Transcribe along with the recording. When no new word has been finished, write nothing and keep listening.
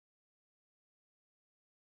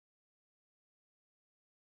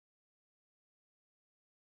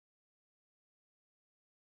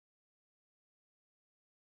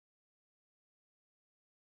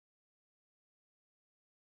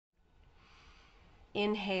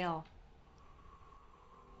Inhale.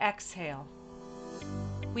 Exhale.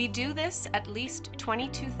 We do this at least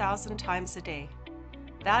 22,000 times a day.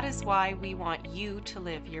 That is why we want you to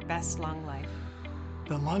live your best lung life.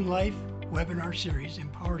 The Lung Life webinar series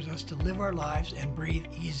empowers us to live our lives and breathe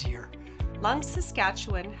easier. Lung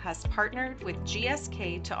Saskatchewan has partnered with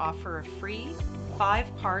GSK to offer a free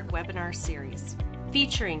 5-part webinar series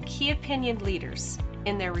featuring key opinion leaders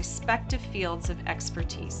in their respective fields of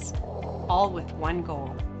expertise, all with one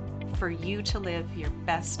goal: for you to live your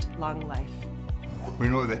best lung life. We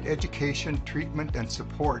know that education, treatment, and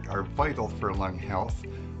support are vital for lung health,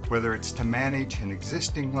 whether it's to manage an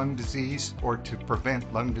existing lung disease or to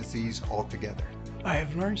prevent lung disease altogether. I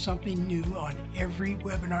have learned something new on every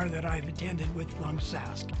webinar that I've attended with Lung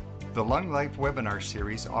Sask. The Lung Life webinar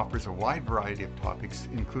series offers a wide variety of topics,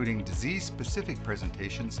 including disease-specific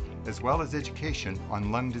presentations, as well as education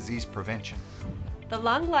on lung disease prevention. The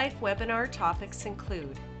Lung Life webinar topics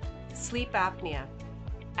include sleep apnea,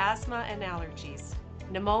 asthma and allergies,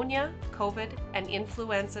 pneumonia, COVID, and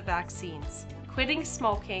influenza vaccines, quitting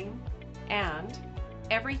smoking, and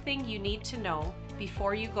everything you need to know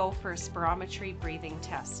before you go for a spirometry breathing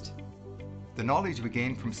test. The knowledge we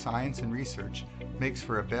gain from science and research makes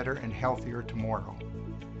for a better and healthier tomorrow.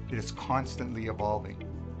 It is constantly evolving.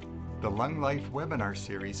 The Lung Life webinar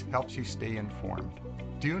series helps you stay informed.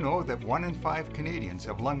 Do you know that 1 in 5 Canadians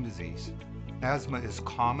have lung disease? Asthma is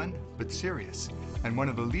common but serious, and one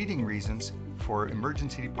of the leading reasons for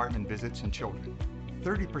emergency department visits in children.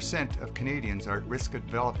 30% of Canadians are at risk of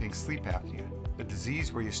developing sleep apnea, a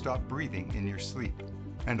disease where you stop breathing in your sleep.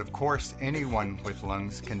 And of course, anyone with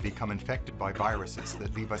lungs can become infected by viruses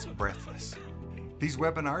that leave us breathless. These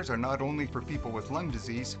webinars are not only for people with lung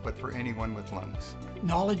disease, but for anyone with lungs.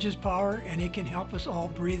 Knowledge is power, and it can help us all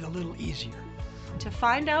breathe a little easier. To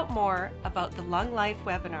find out more about the Lung Life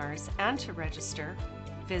webinars and to register,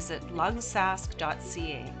 visit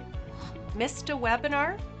lungsask.ca. Missed a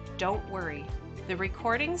webinar? Don't worry. The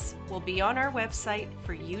recordings will be on our website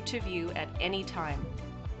for you to view at any time.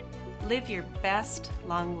 Live your best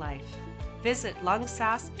lung life. Visit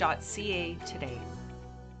lungsask.ca today.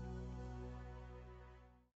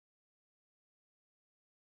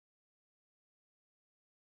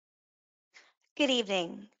 Good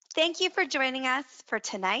evening. Thank you for joining us for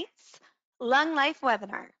tonight's Lung Life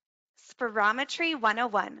webinar, Spirometry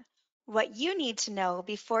 101, What You Need to Know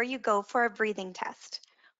Before You Go for a Breathing Test,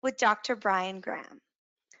 with Dr. Brian Graham.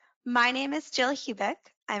 My name is Jill Hubick.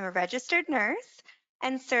 I'm a registered nurse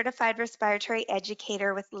and certified respiratory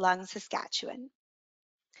educator with Lung Saskatchewan.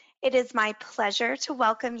 It is my pleasure to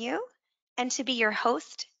welcome you and to be your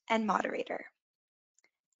host and moderator.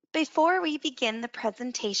 Before we begin the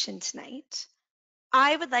presentation tonight,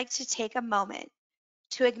 I would like to take a moment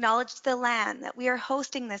to acknowledge the land that we are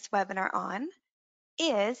hosting this webinar on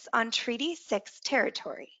is on Treaty 6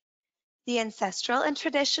 territory, the ancestral and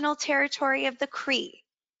traditional territory of the Cree,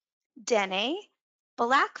 Dene,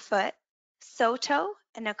 Blackfoot, Saulteaux,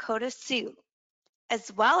 and Nakota Sioux,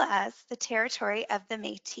 as well as the territory of the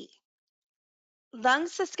Métis. Lung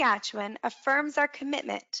Saskatchewan affirms our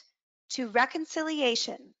commitment to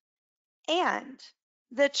reconciliation and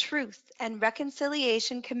the Truth and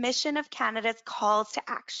Reconciliation Commission of Canada's calls to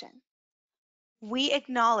action. We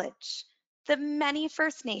acknowledge the many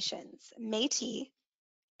First Nations, Métis,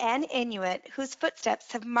 and Inuit whose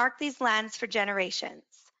footsteps have marked these lands for generations.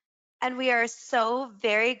 And we are so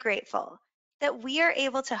very grateful that we are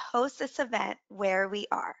able to host this event where we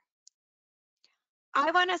are.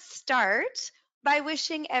 I want to start by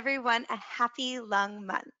wishing everyone a happy lung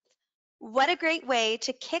month. What a great way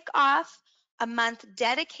to kick off a month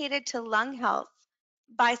dedicated to lung health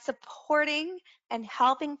by supporting and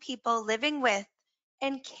helping people living with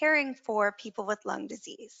and caring for people with lung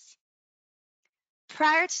disease.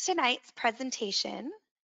 Prior to tonight's presentation,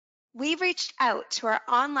 we reached out to our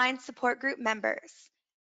online support group members,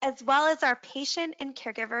 as well as our patient and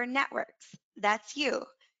caregiver networks, that's you,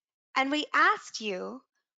 and we asked you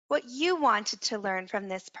what you wanted to learn from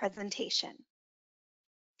this presentation.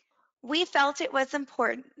 We felt it was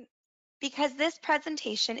important because this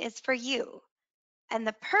presentation is for you, and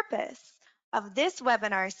the purpose of this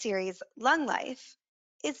webinar series, Lung Life,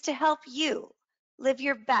 is to help you live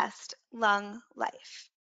your best lung life.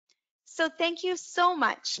 So thank you so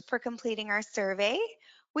much for completing our survey.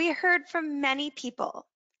 We heard from many people.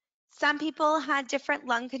 Some people had different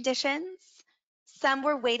lung conditions. Some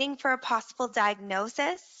were waiting for a possible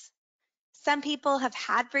diagnosis. Some people have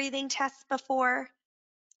had breathing tests before,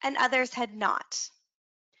 and others had not.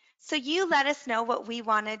 So you let us know what we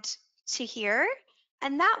wanted to hear,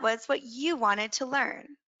 and that was what you wanted to learn.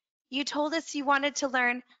 You told us you wanted to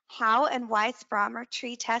learn how and why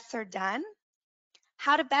spirometry tests are done,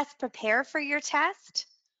 how to best prepare for your test,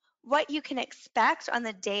 what you can expect on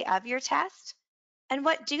the day of your test, and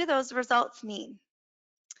what do those results mean.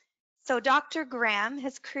 So Dr. Graham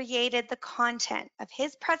has created the content of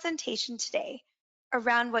his presentation today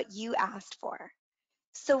around what you asked for.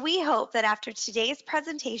 So we hope that after today's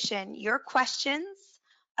presentation, your questions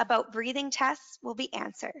about breathing tests will be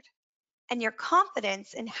answered and your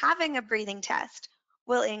confidence in having a breathing test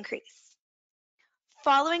will increase.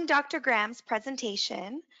 Following Dr. Graham's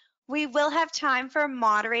presentation, we will have time for a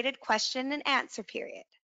moderated question and answer period.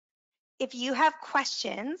 If you have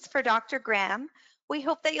questions for Dr. Graham, we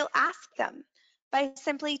hope that you'll ask them by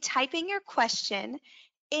simply typing your question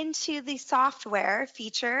into the software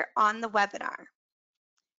feature on the webinar.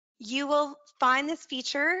 You will find this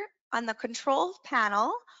feature on the control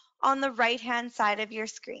panel on the right-hand side of your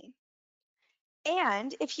screen.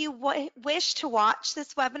 And if you wish to watch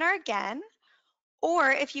this webinar again, or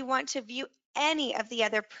if you want to view any of the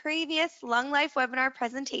other previous Lung Life webinar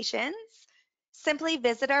presentations, simply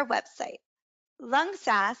visit our website,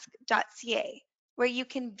 lungsask.ca, where you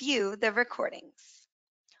can view the recordings.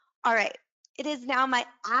 All right, it is now my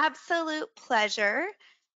absolute pleasure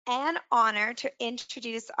and honor to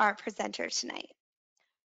introduce our presenter tonight.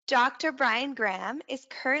 Dr. Brian Graham is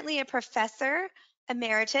currently a professor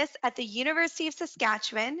emeritus at the University of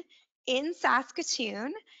Saskatchewan in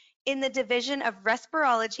Saskatoon in the Division of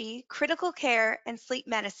Respirology, Critical Care, and Sleep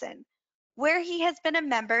Medicine, where he has been a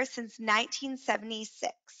member since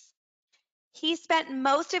 1976. He spent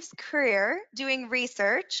most of his career doing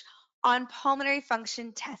research on pulmonary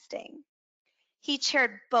function testing. He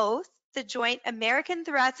chaired both the joint American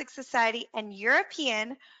Thoracic Society and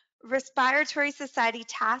European Respiratory Society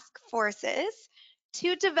task forces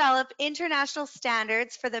to develop international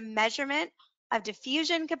standards for the measurement of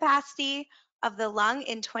diffusion capacity of the lung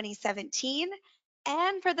in 2017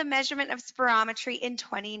 and for the measurement of spirometry in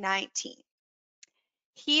 2019.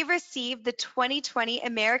 He received the 2020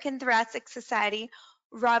 American Thoracic Society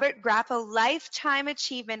Robert Grappo Lifetime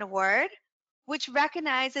Achievement Award, which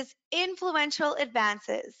recognizes influential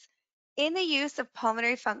advances in the use of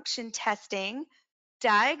pulmonary function testing,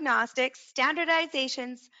 diagnostics,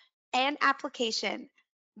 standardizations, and application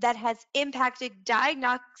that has impacted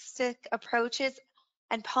diagnostic approaches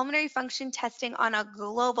and pulmonary function testing on a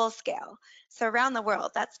global scale. So around the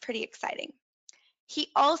world, that's pretty exciting. He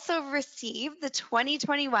also received the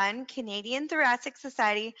 2021 Canadian Thoracic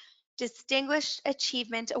Society Distinguished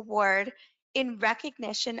Achievement Award in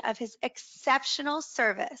recognition of his exceptional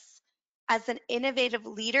service as an innovative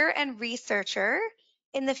leader and researcher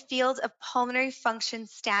in the field of pulmonary function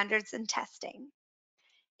standards and testing.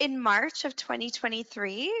 In March of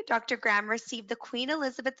 2023, Dr. Graham received the Queen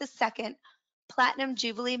Elizabeth II Platinum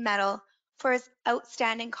Jubilee Medal for his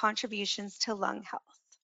outstanding contributions to lung health.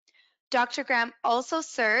 Dr. Graham also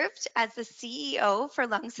served as the CEO for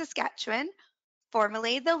Lung Saskatchewan,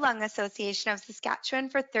 formerly the Lung Association of Saskatchewan,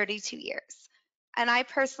 for 32 years. And I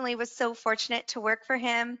personally was so fortunate to work for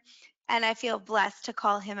him, and I feel blessed to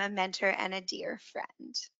call him a mentor and a dear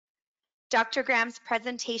friend. Dr. Graham's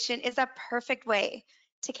presentation is a perfect way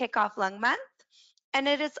to kick off Lung Month, and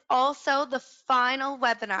it is also the final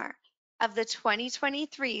webinar of the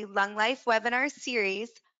 2023 Lung Life webinar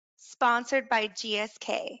series sponsored by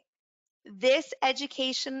GSK. This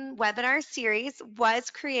education webinar series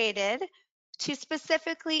was created to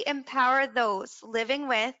specifically empower those living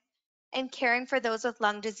with and caring for those with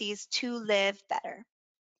lung disease to live better.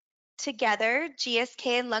 Together,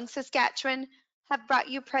 GSK and Lung Saskatchewan have brought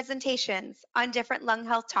you presentations on different lung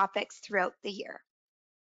health topics throughout the year.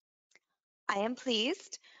 I am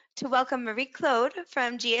pleased to welcome Marie-Claude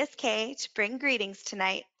from GSK to bring greetings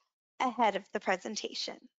tonight ahead of the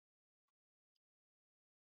presentation.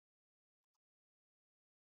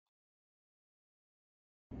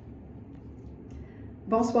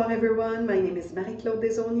 Bonsoir everyone, my name is Marie-Claude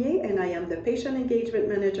Desaulniers and I am the Patient Engagement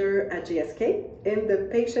Manager at GSK in the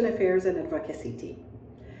Patient Affairs and Advocacy team.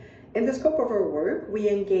 In the scope of our work, we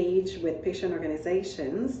engage with patient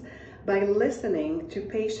organizations by listening to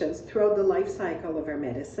patients throughout the life cycle of our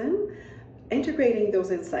medicine, integrating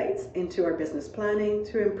those insights into our business planning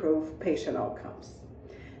to improve patient outcomes.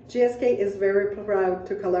 GSK is very proud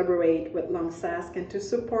to collaborate with LungSask and to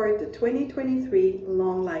support the 2023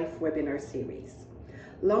 Long Life webinar series.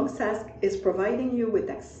 LungSask is providing you with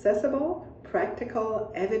accessible,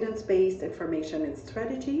 practical, evidence-based information and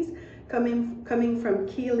strategies coming from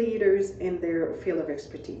key leaders in their field of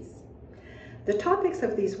expertise. The topics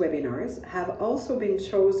of these webinars have also been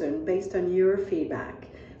chosen based on your feedback,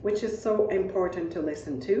 which is so important to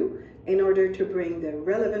listen to in order to bring the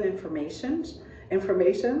relevant information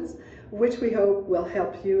informations, which we hope will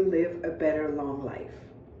help you live a better long life.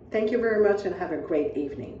 Thank you very much and have a great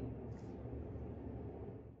evening.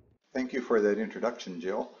 Thank you for that introduction,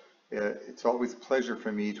 Jill. It's always a pleasure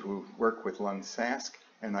for me to work with LungSask,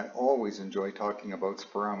 and I always enjoy talking about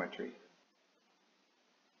spirometry.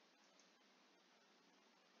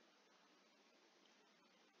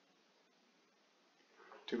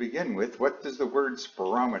 To begin with, what does the word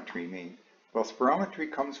spirometry mean? Well, spirometry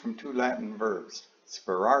comes from two Latin verbs,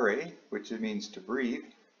 spirare, which means to breathe,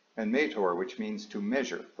 and metor, which means to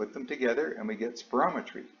measure. Put them together and we get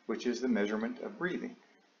spirometry, which is the measurement of breathing.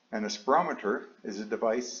 And a spirometer is a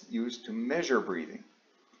device used to measure breathing.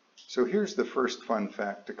 So here's the first fun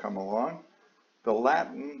fact to come along. The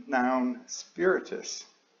Latin noun spiritus,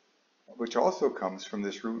 which also comes from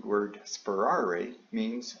this root word spirare,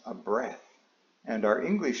 means a breath. And our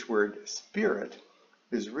English word spirit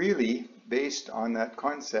is really based on that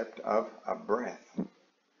concept of a breath.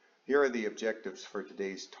 Here are the objectives for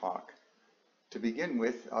today's talk. To begin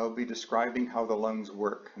with, I'll be describing how the lungs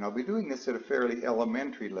work, and I'll be doing this at a fairly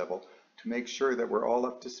elementary level to make sure that we're all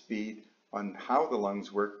up to speed on how the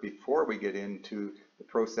lungs work before we get into the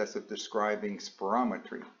process of describing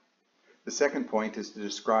spirometry. The second point is to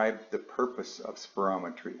describe the purpose of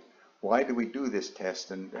spirometry. Why do we do this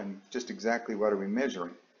test, and just exactly what are we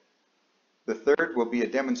measuring? The third will be a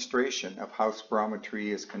demonstration of how spirometry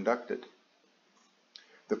is conducted.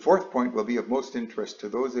 The fourth point will be of most interest to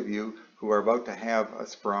those of you who are about to have a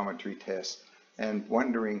spirometry test and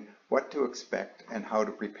wondering what to expect and how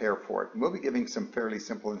to prepare for it. And we'll be giving some fairly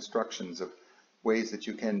simple instructions of ways that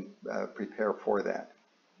you can prepare for that.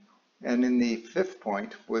 And in the fifth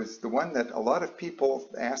point was the one that a lot of people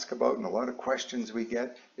ask about and a lot of questions we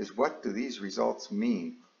get is, what do these results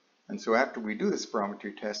mean? And so after we do the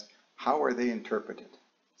spirometry test, how are they interpreted?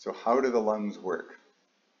 So how do the lungs work?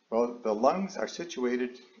 Well, the lungs are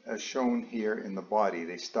situated as shown here in the body.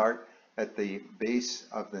 They start at the base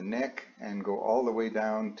of the neck and go all the way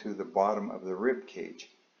down to the bottom of the rib cage.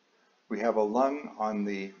 We have a lung on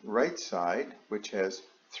the right side, which has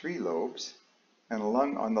 3 lobes, and a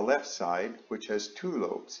lung on the left side, which has 2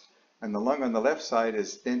 lobes. And the lung on the left side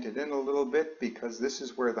is dented in a little bit because this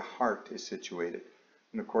is where the heart is situated.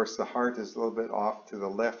 And of course, the heart is a little bit off to the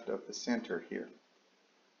left of the center here.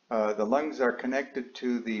 The lungs are connected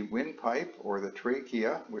to the windpipe or the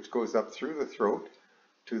trachea, which goes up through the throat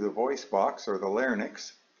to the voice box or the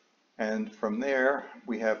larynx. And from there,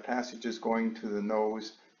 we have passages going to the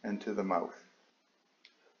nose and to the mouth.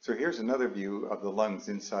 So here's another view of the lungs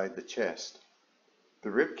inside the chest.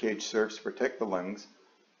 The rib cage serves to protect the lungs,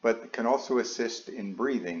 but can also assist in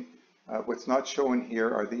breathing. What's not shown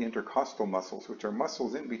here are the intercostal muscles, which are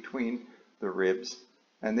muscles in between the ribs,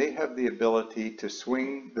 and they have the ability to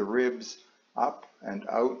swing the ribs up and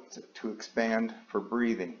out to expand for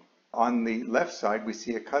breathing. On the left side, we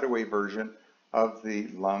see a cutaway version of the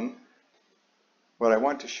lung. What I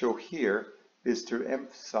want to show here is to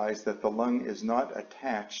emphasize that the lung is not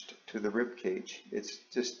attached to the rib cage. It's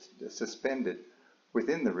just suspended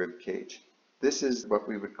within the rib cage. This is what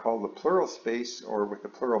we would call the pleural space, or with the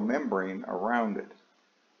pleural membrane around it.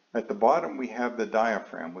 At the bottom we have the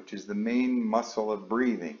diaphragm, which is the main muscle of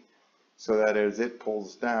breathing, so that as it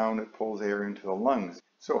pulls down, it pulls air into the lungs.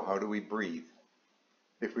 So how do we breathe?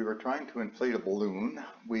 If we were trying to inflate a balloon,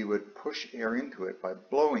 we would push air into it by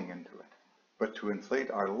blowing into it. But to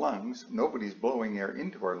inflate our lungs, nobody's blowing air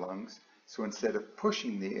into our lungs, so instead of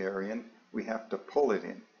pushing the air in, we have to pull it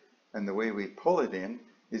in. And the way we pull it in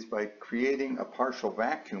is by creating a partial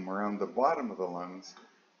vacuum around the bottom of the lungs.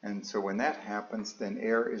 And so when that happens, then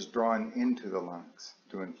air is drawn into the lungs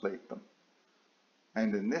to inflate them.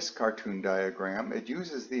 And in this cartoon diagram, it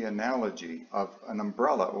uses the analogy of an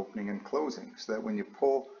umbrella opening and closing, so that when you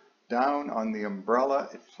pull down on the umbrella,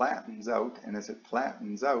 it flattens out, and as it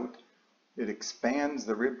flattens out, it expands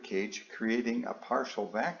the rib cage, creating a partial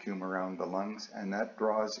vacuum around the lungs, and that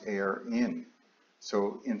draws air in.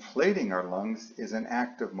 So inflating our lungs is an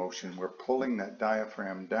active motion. We're pulling that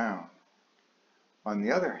diaphragm down. On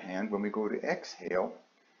the other hand, when we go to exhale,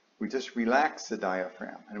 we just relax the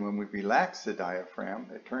diaphragm. And when we relax the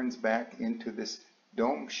diaphragm, it turns back into this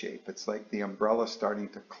dome shape. It's like the umbrella starting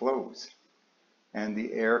to close, and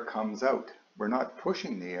the air comes out. We're not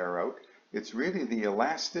pushing the air out. It's really the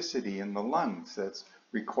elasticity in the lungs that's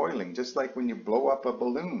recoiling. Just like when you blow up a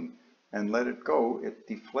balloon and let it go, it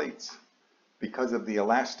deflates because of the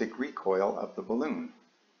elastic recoil of the balloon.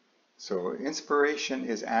 So inspiration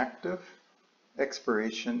is active,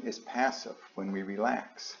 expiration is passive when we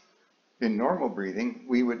relax. In normal breathing,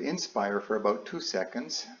 we would inspire for about 2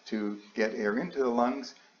 seconds to get air into the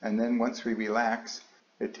lungs, and then once we relax,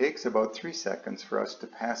 it takes about 3 seconds for us to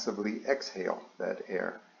passively exhale that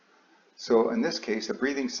air. So in this case, a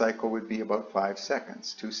breathing cycle would be about 5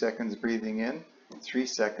 seconds. 2 seconds breathing in, 3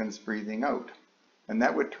 seconds breathing out. And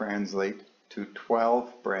that would translate to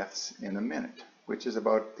 12 breaths in a minute, which is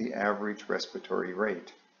about the average respiratory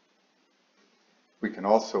rate. We can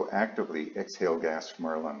also actively exhale gas from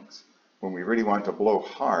our lungs. When we really want to blow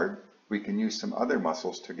hard, we can use some other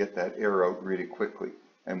muscles to get that air out really quickly.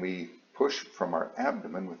 And we push from our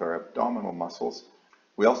abdomen with our abdominal muscles.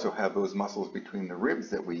 We also have those muscles between the ribs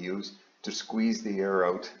that we use to squeeze the air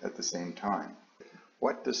out at the same time.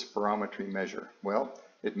 What does spirometry measure? Well,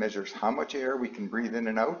 it measures how much air we can breathe in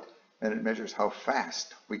and out, and it measures how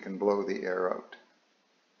fast we can blow the air out.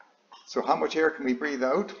 So how much air can we breathe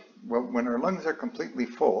out? Well, when our lungs are completely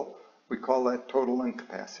full, we call that total lung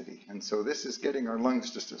capacity. And so this is getting our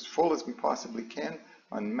lungs just as full as we possibly can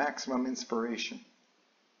on maximum inspiration.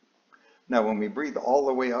 Now, when we breathe all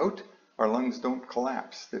the way out, our lungs don't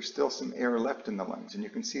collapse. There's still some air left in the lungs. And you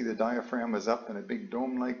can see the diaphragm is up in a big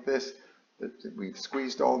dome like this, that we've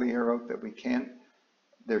squeezed all the air out that we can.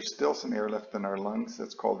 There's still some air left in our lungs.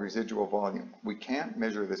 That's called residual volume. We can't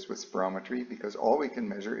measure this with spirometry because all we can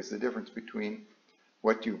measure is the difference between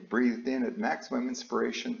what you've breathed in at maximum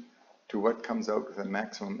inspiration to what comes out with a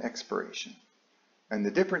maximum expiration. And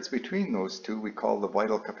the difference between those two we call the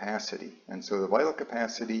vital capacity. And so the vital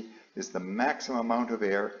capacity is the maximum amount of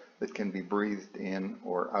air that can be breathed in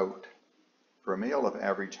or out. For a male of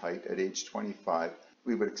average height at age 25,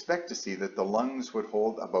 we would expect to see that the lungs would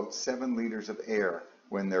hold about 7 liters of air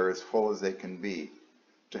when they're as full as they can be.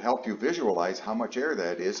 To help you visualize how much air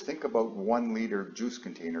that is, think about 1 liter juice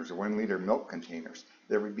containers or 1 liter milk containers.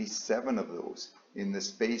 There would be 7 of those in the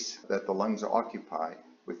space that the lungs occupy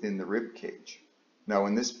within the rib cage. Now,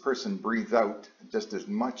 when this person breathes out just as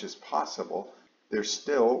much as possible, there's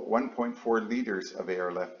still 1.4 liters of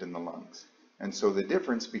air left in the lungs. And so the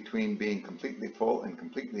difference between being completely full and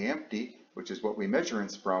completely empty, which is what we measure in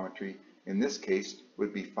spirometry, in this case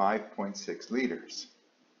would be 5.6 liters.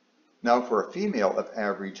 Now, for a female of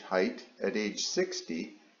average height at age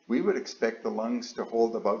 60, we would expect the lungs to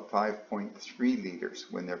hold about 5.3 liters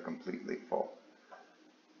when they're completely full.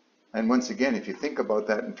 And once again, if you think about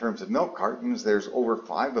that in terms of milk cartons, there's over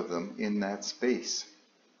 5 of them in that space.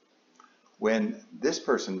 When this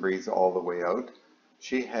person breathes all the way out,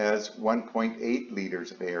 she has 1.8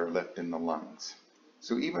 liters of air left in the lungs.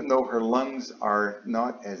 So even though her lungs are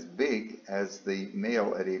not as big as the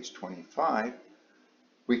male at age 25,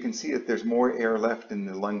 we can see that there's more air left in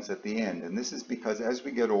the lungs at the end. And this is because as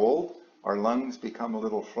we get old, our lungs become a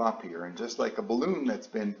little floppier. And just like a balloon that's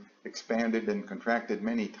been expanded and contracted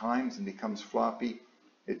many times and becomes floppy,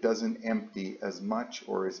 it doesn't empty as much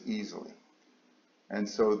or as easily. And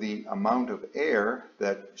so the amount of air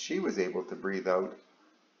that she was able to breathe out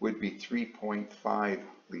would be 3.5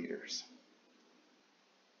 liters.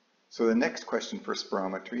 So the next question for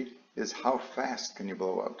spirometry is how fast can you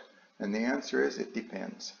blow out? And the answer is it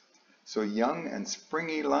depends. So young and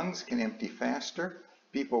springy lungs can empty faster.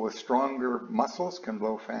 People with stronger muscles can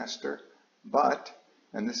blow faster. But,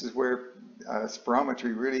 and this is where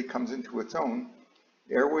spirometry really comes into its own,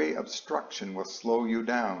 airway obstruction will slow you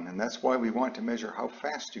down. And that's why we want to measure how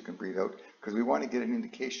fast you can breathe out, because we want to get an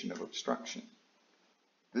indication of obstruction.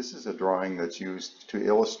 This is a drawing that's used to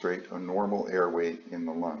illustrate a normal airway in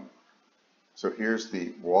the lung. So here's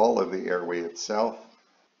the wall of the airway itself.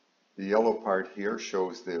 The yellow part here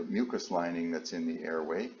shows the mucus lining that's in the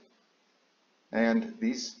airway. And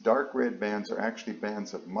these dark red bands are actually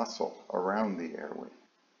bands of muscle around the airway.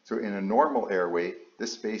 So in a normal airway,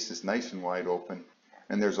 this space is nice and wide open,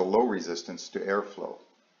 and there's a low resistance to airflow.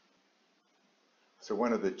 So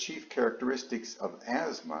one of the chief characteristics of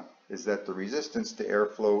asthma is that the resistance to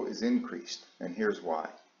airflow is increased, and here's why.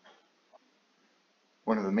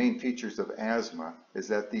 One of the main features of asthma is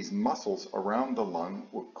that these muscles around the lung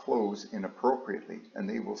will close inappropriately, and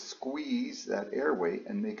they will squeeze that airway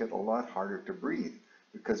and make it a lot harder to breathe,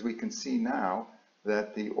 because we can see now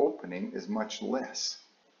that the opening is much less,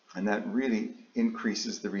 and that really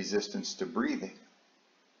increases the resistance to breathing.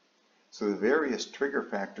 So the various trigger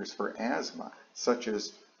factors for asthma, such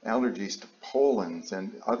as allergies to pollens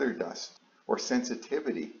and other dust, or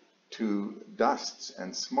sensitivity to dusts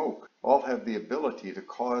and smoke, all have the ability to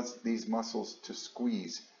cause these muscles to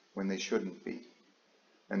squeeze when they shouldn't be.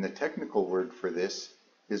 And the technical word for this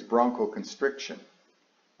is bronchoconstriction.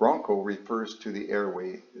 Broncho refers to the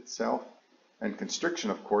airway itself, and constriction,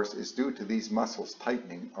 of course, is due to these muscles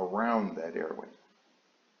tightening around that airway.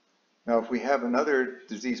 Now, if we have another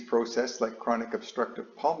disease process like chronic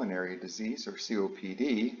obstructive pulmonary disease, or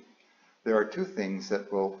COPD, there are two things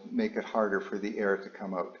that will make it harder for the air to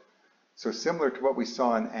come out. So similar to what we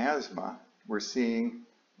saw in asthma, we're seeing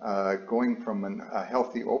going from a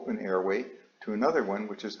healthy open airway to another one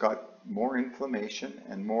which has got more inflammation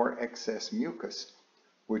and more excess mucus,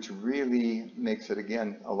 which really makes it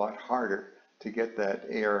again a lot harder to get that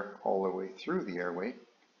air all the way through the airway.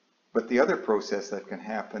 But the other process that can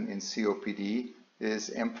happen in COPD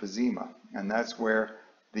is emphysema, and that's where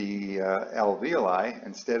the alveoli,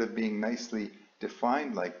 instead of being nicely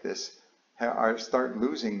defined like this, start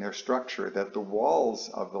losing their structure, that the walls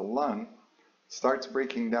of the lung starts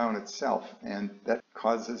breaking down itself, and that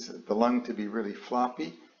causes the lung to be really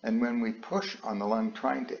floppy. And when we push on the lung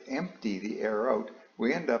trying to empty the air out,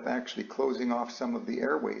 we end up actually closing off some of the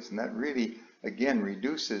airways, and that really again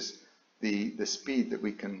reduces the speed that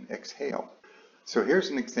we can exhale. So here's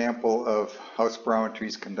an example of how spirometry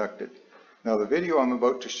is conducted. Now the video I'm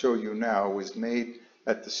about to show you now was made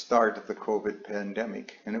at the start of the COVID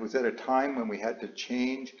pandemic, and it was at a time when we had to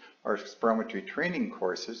change our spirometry training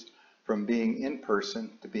courses from being in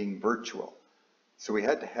person to being virtual. So we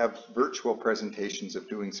had to have virtual presentations of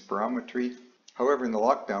doing spirometry. However, in the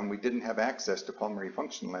lockdown, we didn't have access to pulmonary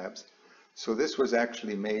function labs. So this was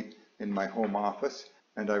actually made in my home office,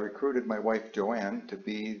 and I recruited my wife Joanne to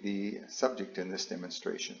be the subject in this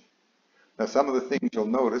demonstration. Now some of the things you'll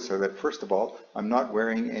notice are that, first of all, I'm not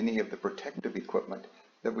wearing any of the protective equipment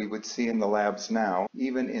that we would see in the labs now,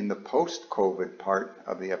 even in the post-COVID part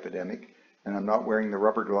of the epidemic, and I'm not wearing the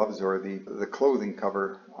rubber gloves or the clothing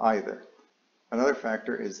cover either. Another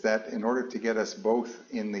factor is that in order to get us both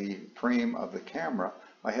in the frame of the camera,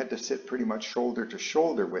 I had to sit pretty much shoulder to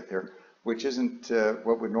shoulder with her, which isn't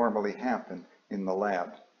what would normally happen in the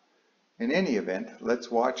lab. In any event,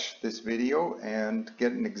 let's watch this video and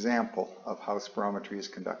get an example of how spirometry is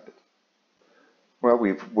conducted. Well,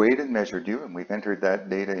 we've weighed and measured you, and we've entered that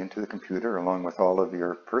data into the computer along with all of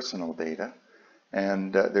your personal data.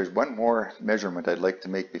 And there's one more measurement I'd like to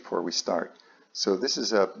make before we start. So this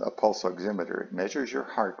is a pulse oximeter. It measures your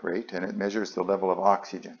heart rate, and it measures the level of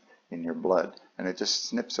oxygen in your blood. And it just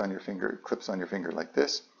snips on your finger, it clips on your finger like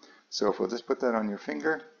this. So if we'll just put that on your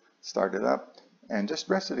finger, start it up, and just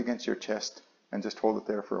rest it against your chest, and just hold it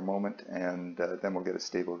there for a moment, and then we'll get a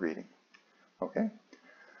stable reading. Okay?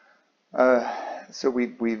 So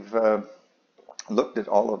we've looked at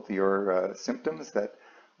all of your symptoms that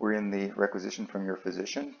were in the requisition from your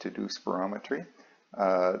physician to do spirometry.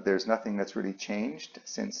 There's nothing that's really changed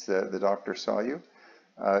since the doctor saw you.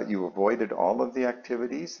 You avoided all of the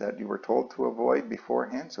activities that you were told to avoid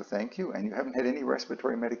beforehand, so thank you. And you haven't had any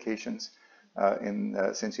respiratory medications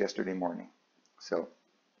since yesterday morning. So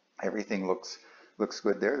everything looks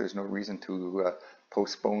good there. There's no reason to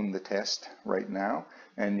postpone the test right now.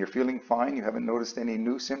 And you're feeling fine. You haven't noticed any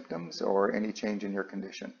new symptoms or any change in your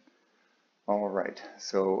condition. All right.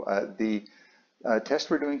 So the test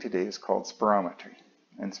we're doing today is called spirometry.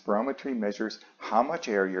 And spirometry measures how much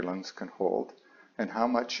air your lungs can hold and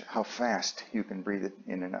how fast you can breathe it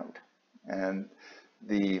in and out. And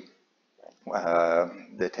the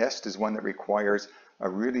test is one that requires a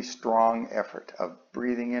really strong effort of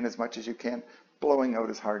breathing in as much as you can, blowing out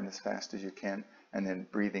as hard and as fast as you can, and then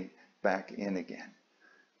breathing back in again.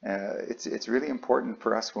 It's really important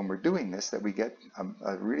for us when we're doing this that we get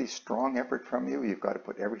a really strong effort from you. You've got to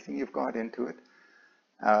put everything you've got into it.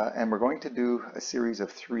 And we're going to do a series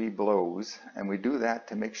of 3 blows, and we do that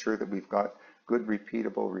to make sure that we've got good,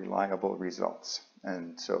 repeatable, reliable results.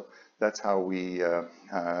 And so that's how we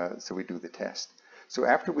do the test. So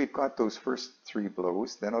after we've got those first 3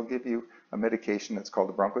 blows, then I'll give you a medication that's called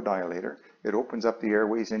a bronchodilator. It opens up the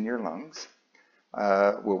airways in your lungs.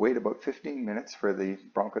 We'll wait about 15 minutes for the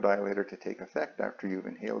bronchodilator to take effect after you've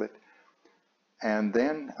inhaled it. And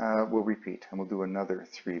then we'll repeat, and we'll do another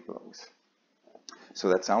 3 blows. So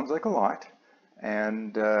that sounds like a lot,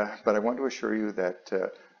 but I want to assure you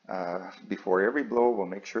that before every blow, we'll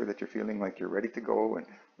make sure that you're feeling like you're ready to go and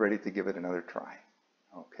ready to give it another try.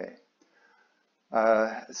 Okay.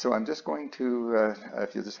 So I'm just going to,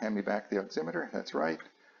 if you'll just hand me back the oximeter, that's right,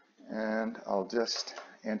 and I'll just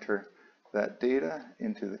enter that data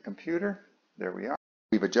into the computer. There we are.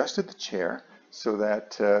 We've adjusted the chair so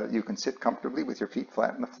that you can sit comfortably with your feet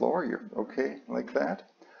flat on the floor. You're okay like that.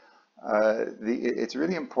 It's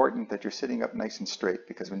really important that you're sitting up nice and straight,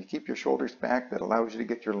 because when you keep your shoulders back, that allows you to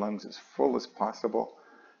get your lungs as full as possible.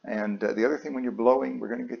 And the other thing, when you're blowing, we're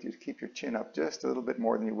going to get you to keep your chin up just a little bit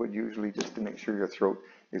more than you would usually, just to make sure your throat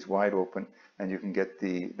is wide open and you can get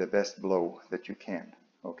the best blow that you can.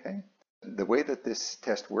 Okay? The way that this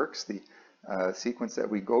test works, the sequence that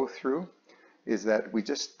we go through is that we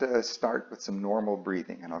just start with some normal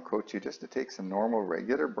breathing, and I'll coach you just to take some normal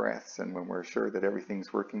regular breaths, and when we're sure that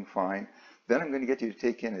everything's working fine, then I'm going to get you to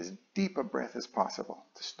take in as deep a breath as possible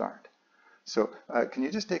to start. So can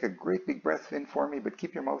you just take a great big breath in for me, but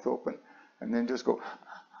keep your mouth open, and then just go,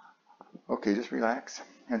 okay, just relax.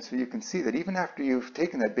 And so you can see that even after you've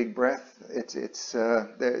taken that big breath,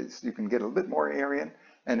 you can get a little bit more air in,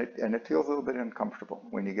 and it feels a little bit uncomfortable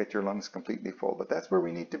when you get your lungs completely full. But that's where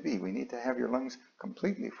we need to be. We need to have your lungs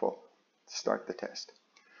completely full to start the test.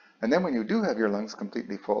 And then when you do have your lungs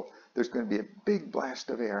completely full, there's going to be a big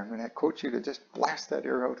blast of air. I'm going to coach you to just blast that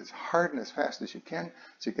air out as hard and as fast as you can.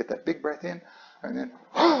 So you get that big breath in, and then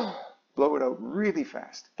blow it out really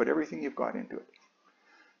fast. Put everything you've got into it.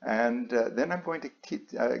 And then I'm going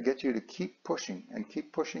to get you to keep pushing and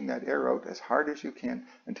keep pushing that air out as hard as you can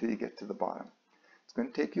until you get to the bottom. It's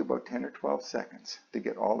going to take you about 10 or 12 seconds to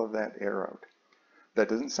get all of that air out. That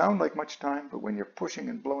doesn't sound like much time, but when you're pushing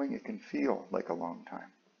and blowing, it can feel like a long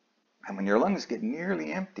time. And when your lungs get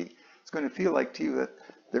nearly empty, it's going to feel like to you that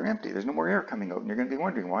they're empty. There's no more air coming out. And you're going to be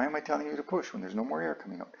wondering, why am I telling you to push when there's no more air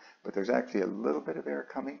coming out? But there's actually a little bit of air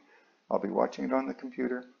coming. I'll be watching it on the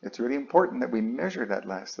computer. It's really important that we measure that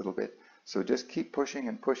last little bit. So just keep pushing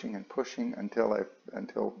and pushing and pushing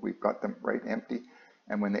until we've got them right empty.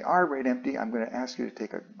 And when they are right empty, I'm going to ask you to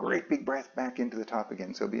take a great big breath back into the top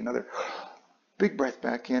again. So it'll be another big breath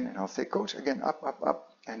back in, and I'll say, coach, again, up, up,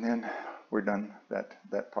 up, and then we're done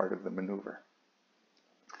that part of the maneuver.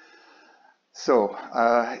 So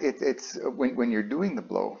when you're doing the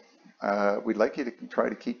blow, we'd like you to try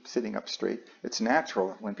to keep sitting up straight. It's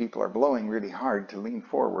natural when people are blowing really hard to lean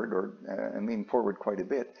forward and lean forward quite a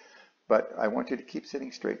bit. But I want you to keep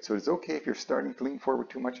sitting straight. So it's okay if you're starting to lean forward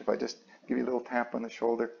too much, if I just give you a little tap on the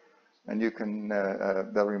shoulder, and you can,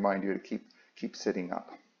 that'll remind you to keep sitting up.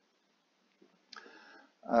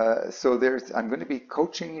 I'm going to be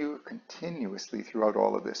coaching you continuously throughout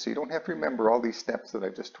all of this. So you don't have to remember all these steps that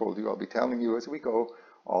I've just told you. I'll be telling you as we go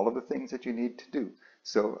all of the things that you need to do.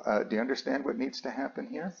 So do you understand what needs to happen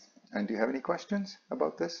here? And do you have any questions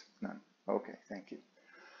about this? None. Okay, thank you.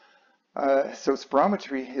 So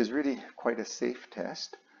spirometry is really quite a safe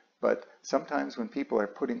test, but sometimes when people are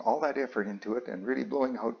putting all that effort into it and really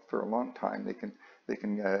blowing out for a long time, they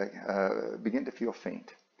can begin to feel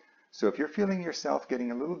faint. So if you're feeling yourself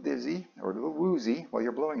getting a little dizzy or a little woozy while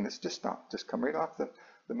you're blowing this, just stop. Just come right off the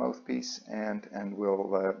mouthpiece, and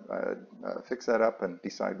we'll fix that up and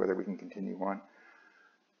decide whether we can continue on.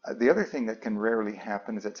 The other thing that can rarely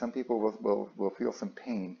happen is that some people will feel some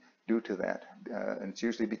pain due to that, and it's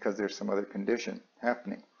usually because there's some other condition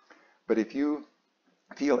happening. But if you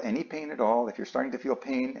feel any pain at all, if you're starting to feel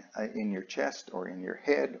pain in your chest or in your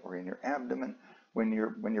head or in your abdomen when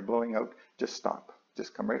you're blowing out, just stop.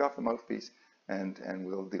 Just come right off the mouthpiece, and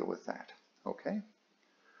we'll deal with that. Okay?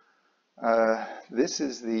 This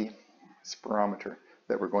is the spirometer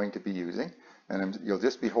that we're going to be using, and you'll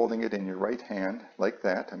just be holding it in your right hand like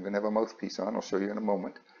that. I'm going to have a mouthpiece on. I'll show you in a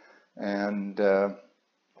moment. And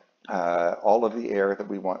all of the air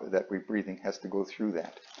that we're breathing has to go through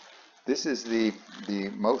that. This is the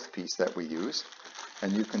mouthpiece that we use,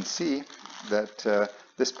 and you can see that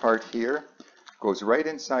this part here goes right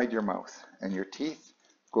inside your mouth, and your teeth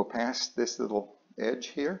go past this little edge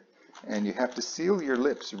here, and you have to seal your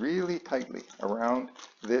lips really tightly around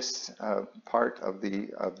this part of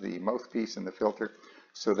the mouthpiece and the filter,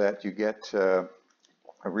 so that you get a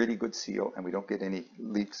really good seal and we don't get any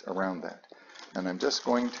leaks around that. And I'm just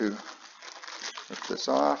going to lift this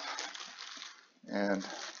off and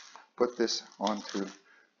put this onto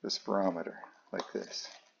the spirometer like this.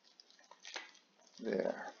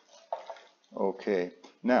 There. Okay.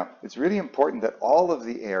 Now, it's really important that all of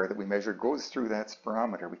the air that we measure goes through that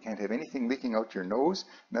spirometer. We can't have anything leaking out your nose,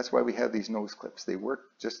 and that's why we have these nose clips. They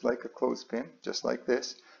work just like a clothespin, just like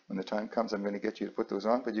this. When the time comes, I'm going to get you to put those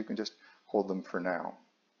on, but you can just hold them for now.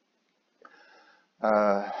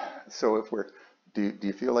 So if do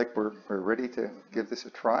you feel like we're ready to give this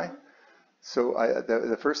a try? So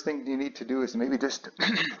the first thing you need to do is maybe just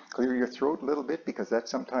clear your throat a little bit, because that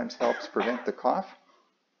sometimes helps prevent the cough.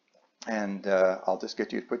 And I'll just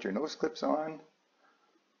get you to put your nose clips on.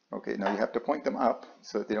 Okay, now you have to point them up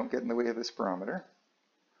so that they don't get in the way of the spirometer.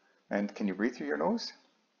 And can you breathe through your nose?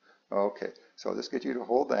 Okay, so I'll just get you to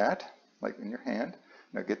hold that, like in your hand.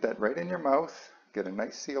 Now get that right in your mouth, get a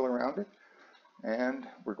nice seal around it. And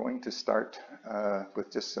we're going to start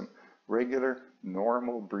with just some regular,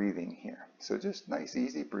 normal breathing here. So just nice,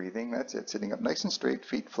 easy breathing. That's it. Sitting up nice and straight,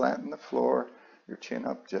 feet flat on the floor, your chin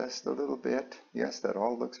up just a little bit. Yes, that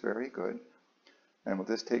all looks very good. And we'll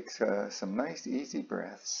just take some nice, easy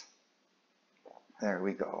breaths. There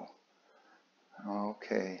we go.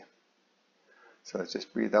 Okay. So let's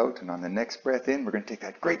just breathe out, and on the next breath in, we're going to take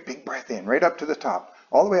that great big breath in, right up to the top,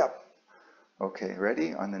 all the way up. Okay,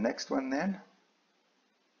 ready? On the next one then.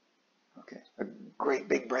 Okay, a great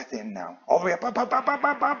big breath in now. All the way up, up, up, up, up,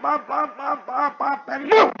 up, up, up, up, up, up, up, and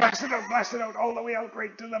boom! Blast it out, all the way out,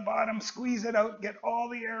 right to the bottom. Squeeze it out, get all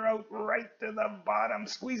the air out, right to the bottom.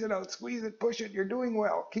 Squeeze it out, squeeze it, push it. You're doing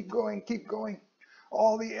well. Keep going, keep going.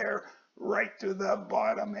 All the air right to the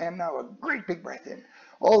bottom. And now a great big breath in.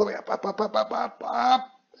 All the way up, up, up, up, up, up,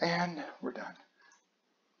 up, and we're done.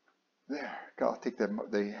 There, I'll take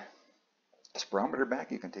the spirometer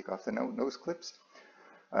back. You can take off the nose clips.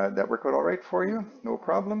 That worked out all right for you? No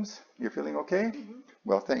problems? You're feeling okay?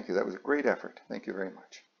 Well, thank you. That was a great effort. Thank you very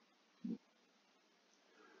much.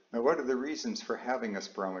 Now, what are the reasons for having a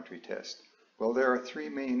spirometry test? Well, there are three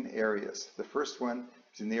main areas. The first one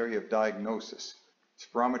is in the area of diagnosis.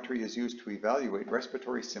 Spirometry is used to evaluate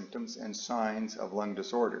respiratory symptoms and signs of lung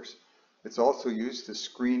disorders. It's also used to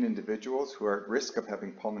screen individuals who are at risk of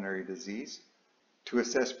having pulmonary disease, to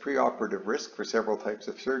assess preoperative risk for several types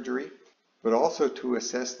of surgery, but also to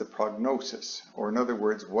assess the prognosis, or in other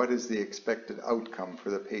words, what is the expected outcome for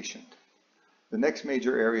the patient. The next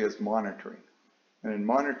major area is monitoring. And in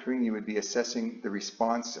monitoring, you would be assessing the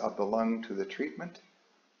response of the lung to the treatment,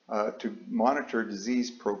 to monitor disease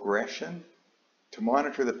progression, to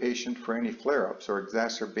monitor the patient for any flare-ups or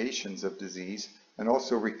exacerbations of disease, and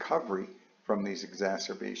also recovery from these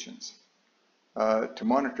exacerbations. To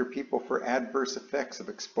monitor people for adverse effects of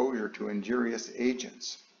exposure to injurious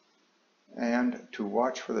agents, and to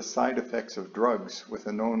watch for the side effects of drugs with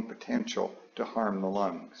a known potential to harm the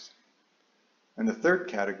lungs. And the third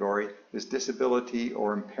category is disability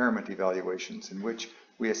or impairment evaluations, in which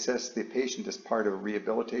we assess the patient as part of a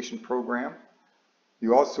rehabilitation program.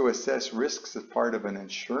 You also assess risks as part of an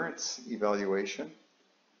insurance evaluation.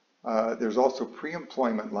 There's also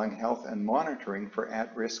pre-employment lung health and monitoring for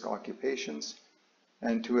at-risk occupations,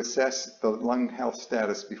 and to assess the lung health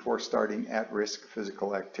status before starting at-risk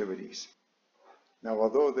physical activities. Now,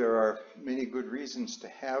 although there are many good reasons to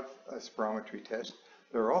have a spirometry test,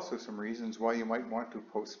 there are also some reasons why you might want to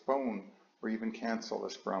postpone or even cancel a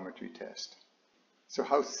spirometry test. So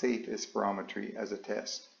how safe is spirometry as a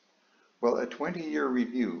test? Well, a 20-year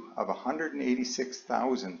review of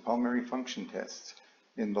 186,000 pulmonary function tests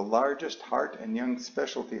in the largest heart and young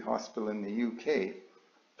specialty hospital in the UK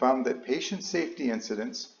found that patient safety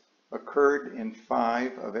incidents occurred in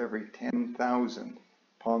 5 of every 10,000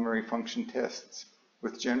 pulmonary function tests,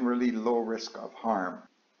 with generally low risk of harm.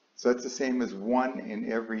 So that's the same as 1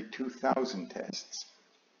 in every 2,000 tests.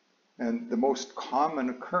 And the most common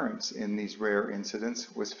occurrence in these rare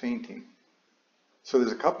incidents was fainting. So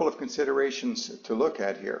there's a couple of considerations to look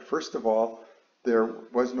at here. First of all, there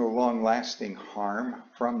was no long-lasting harm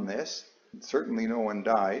from this. Certainly no one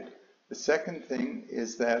died. The second thing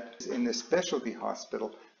is that in this specialty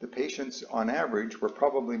hospital, the patients on average were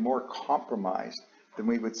probably more compromised than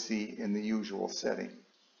we would see in the usual setting.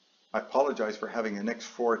 I apologize for having the next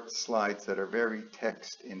 4 slides that are very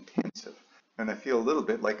text intensive. And I feel a little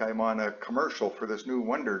bit like I'm on a commercial for this new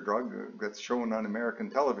wonder drug that's shown on American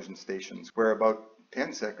television stations, where about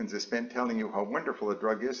 10 seconds is spent telling you how wonderful a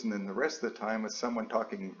drug is, and then the rest of the time is someone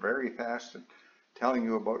talking very fast and telling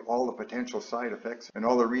you about all the potential side effects and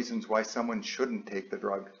all the reasons why someone shouldn't take the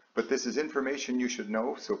drug. But this is information you should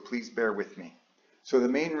know, so please bear with me. So the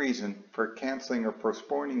main reason for canceling or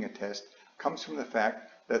postponing a test comes from the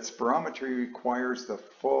fact that spirometry requires the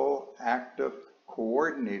full, active,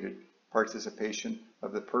 coordinated participation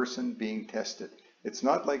of the person being tested. It's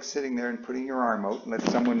not like sitting there and putting your arm out and let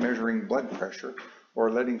someone measuring blood pressure,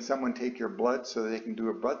 or letting someone take your blood so they can do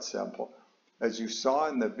a blood sample. As you saw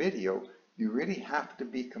in the video, you really have to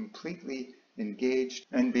be completely engaged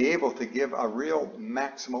and be able to give a real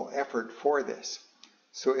maximal effort for this.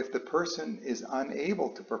 So if the person is unable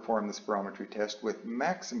to perform the spirometry test with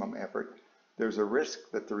maximum effort, there's a risk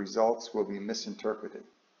that the results will be misinterpreted.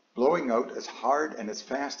 Blowing out as hard and as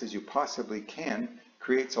fast as you possibly can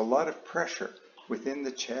creates a lot of pressure within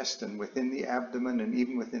the chest and within the abdomen and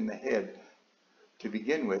even within the head. To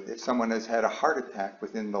begin with, if someone has had a heart attack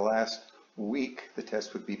within the last week, the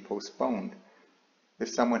test would be postponed. If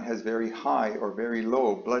someone has very high or very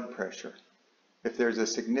low blood pressure, if there's a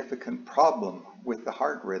significant problem with the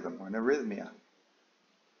heart rhythm or an arrhythmia,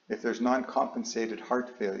 if there's non-compensated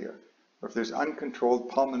heart failure, or if there's uncontrolled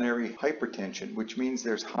pulmonary hypertension, which means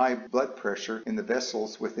there's high blood pressure in the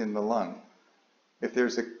vessels within the lung, if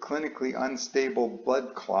there's a clinically unstable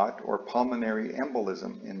blood clot or pulmonary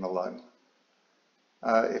embolism in the lung,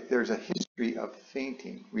 if there's a history of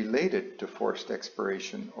fainting related to forced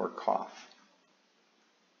expiration or cough.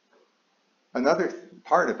 Another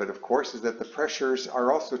part of it, of course, is that the pressures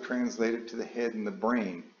are also translated to the head and the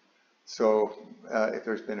brain. So if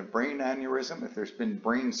there's been a brain aneurysm, if there's been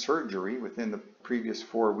brain surgery within the previous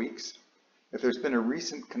 4 weeks, if there's been a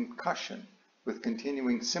recent concussion with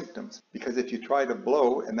continuing symptoms, because if you try to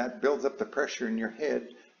blow and that builds up the pressure in your head,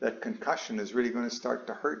 that concussion is really going to start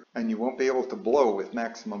to hurt and you won't be able to blow with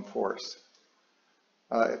maximum force.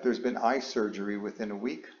 If there's been eye surgery within a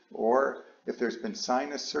week, or if there's been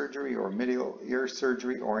sinus surgery or medial ear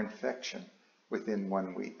surgery or infection within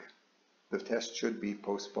 1 week, the test should be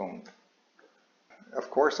postponed. Of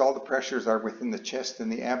course, all the pressures are within the chest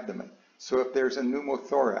and the abdomen. So if there's a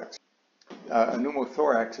pneumothorax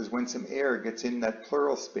is when some air gets in that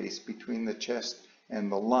pleural space between the chest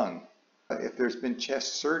and the lung. If there's been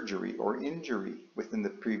chest surgery or injury within the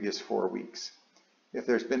previous 4 weeks. If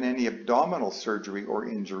there's been any abdominal surgery or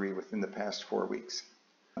injury within the past 4 weeks.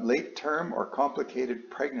 Late term or complicated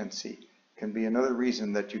pregnancy can be another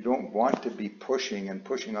reason that you don't want to be pushing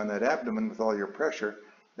on that abdomen with all your pressure.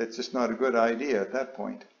 That's just not a good idea at that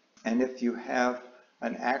point. And if you have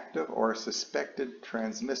an active or suspected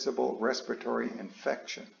transmissible respiratory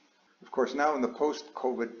infection. Of course, now in the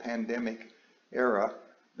post-COVID pandemic era,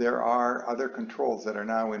 there are other controls that are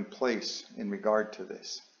now in place in regard to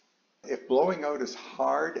this. If blowing out as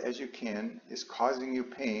hard as you can is causing you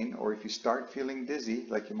pain, or if you start feeling dizzy,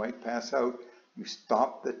 like you might pass out, you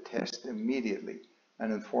stop the test immediately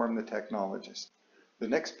and inform the technologist. The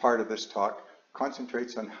next part of this talk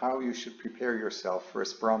concentrates on how you should prepare yourself for a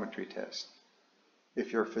spirometry test.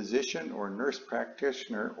 If your physician or nurse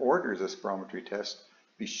practitioner orders a spirometry test,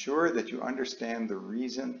 be sure that you understand the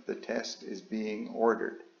reason the test is being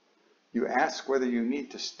ordered. You ask whether you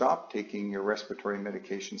need to stop taking your respiratory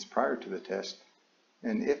medications prior to the test,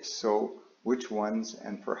 and if so, which ones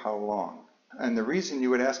and for how long. And the reason you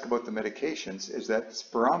would ask about the medications is that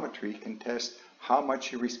spirometry can test how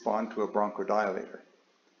much you respond to a bronchodilator.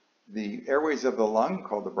 The airways of the lung,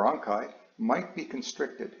 called the bronchi, might be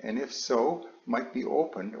constricted, and if so, might be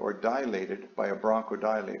opened or dilated by a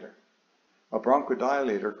bronchodilator. A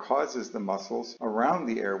bronchodilator causes the muscles around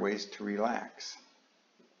the airways to relax.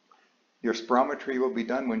 Your spirometry will be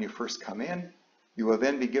done when you first come in. You will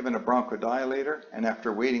then be given a bronchodilator, and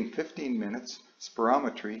after waiting 15 minutes,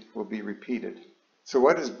 spirometry will be repeated. So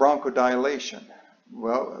what is bronchodilation?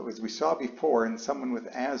 Well, as we saw before, in someone with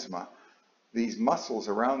asthma, these muscles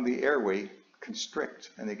around the airway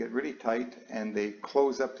constrict and they get really tight and they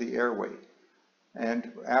close up the airway.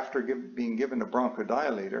 And after being given a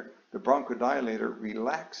bronchodilator, the bronchodilator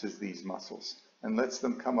relaxes these muscles and lets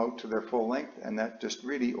them come out to their full length, and that just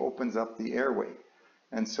really opens up the airway.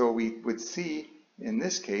 And so we would see in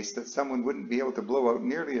this case that someone wouldn't be able to blow out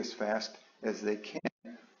nearly as fast as they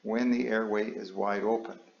can when the airway is wide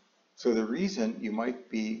open. So the reason you might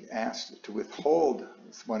be asked to withhold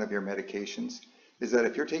one of your medications is that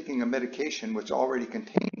if you're taking a medication which already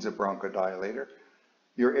contains a bronchodilator,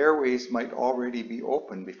 your airways might already be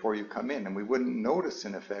open before you come in, and we wouldn't notice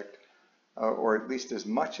an effect, or at least as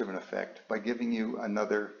much of an effect, by giving you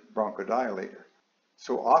another bronchodilator.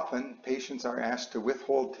 So often, patients are asked to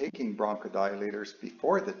withhold taking bronchodilators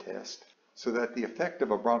before the test so that the effect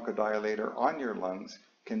of a bronchodilator on your lungs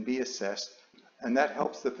can be assessed, and that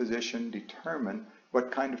helps the physician determine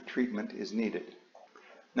what kind of treatment is needed.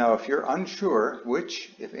 Now, if you're unsure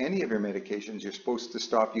which, if any, of your medications you're supposed to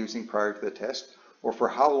stop using prior to the test, or for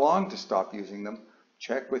how long to stop using them,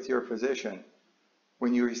 check with your physician.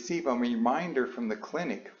 When you receive a reminder from the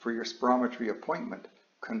clinic for your spirometry appointment,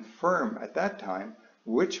 confirm at that time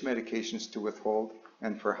which medications to withhold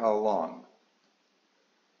and for how long.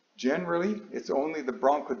 Generally, it's only the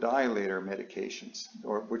bronchodilator medications,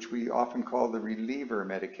 or which we often call the reliever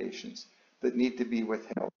medications, that need to be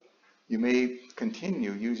withheld. You may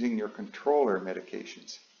continue using your controller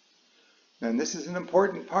medications. And this is an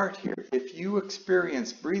important part here. If you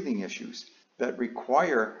experience breathing issues that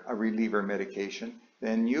require a reliever medication,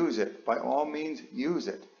 then use it. By all means, use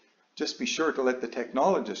it. Just be sure to let the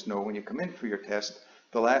technologist know when you come in for your test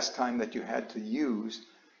the last time that you had to use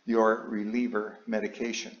your reliever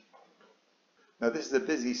medication. Now, this is a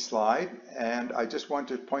busy slide, and I just want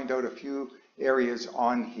to point out a few areas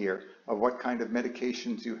on here of what kind of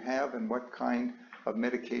medications you have and what kind of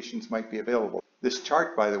medications might be available. This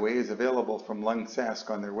chart, by the way, is available from LungSask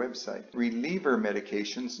on their website. Reliever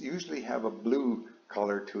medications usually have a blue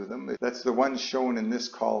color to them. That's the ones shown in this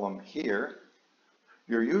column here.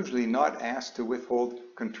 You're usually not asked to withhold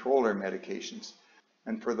controller medications.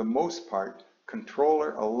 And for the most part,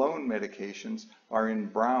 controller alone medications are in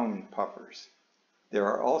brown puffers. There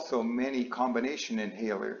are also many combination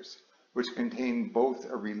inhalers, which contain both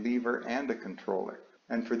a reliever and a controller.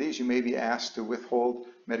 And for these, you may be asked to withhold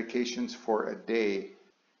medications for a day.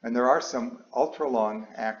 And there are some ultra-long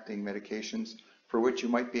acting medications for which you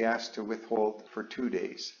might be asked to withhold for 2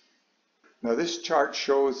 days. Now this chart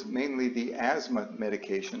shows mainly the asthma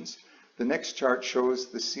medications. The next chart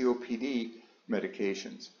shows the COPD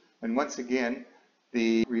medications. And once again,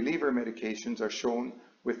 the reliever medications are shown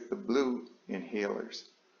with the blue inhalers.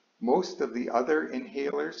 Most of the other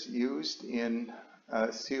inhalers used in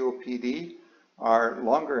COPD are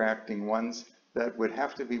longer acting ones that would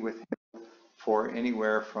have to be withheld for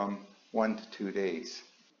anywhere from 1 to 2 days.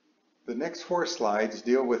 The next 4 slides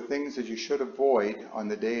deal with things that you should avoid on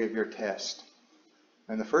the day of your test.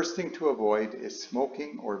 And the first thing to avoid is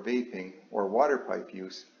smoking or vaping or water pipe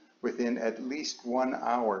use within at least 1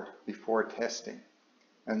 hour before testing.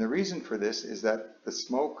 And the reason for this is that the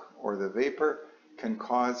smoke or the vapor can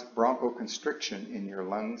cause bronchoconstriction in your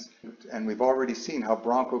lungs. And we've already seen how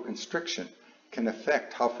bronchoconstriction can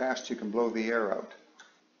affect how fast you can blow the air out.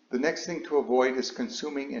 The next thing to avoid is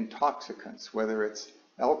consuming intoxicants, whether it's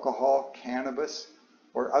alcohol, cannabis,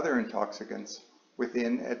 or other intoxicants,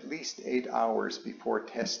 within at least 8 hours before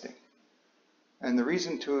testing. And the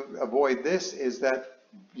reason to avoid this is that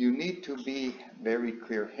you need to be very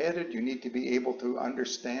clear-headed, you need to be able to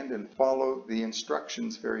understand and follow the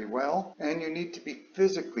instructions very well, and you need to be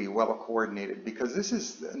physically well coordinated, because this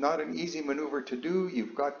is not an easy maneuver to do.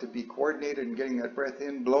 You've got to be coordinated in getting that breath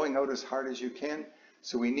in, blowing out as hard as you can,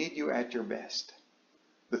 so we need you at your best.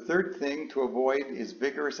 The third thing to avoid is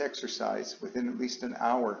vigorous exercise within at least an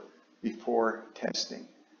hour before testing.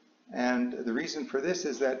 And the reason for this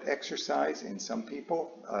is that exercise, in some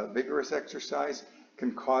people, vigorous exercise,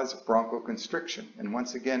 can cause bronchoconstriction. And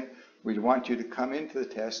once again, we want you to come into the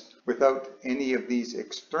test without any of these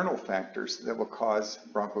external factors that will cause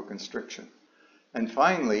bronchoconstriction. And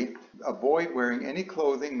finally, avoid wearing any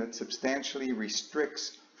clothing that substantially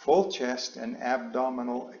restricts full chest and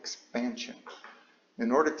abdominal expansion.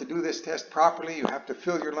 In order to do this test properly, you have to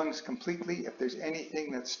fill your lungs completely. If there's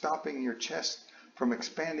anything that's stopping your chest from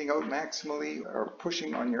expanding out maximally or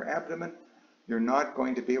pushing on your abdomen, you're not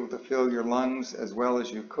going to be able to fill your lungs as well as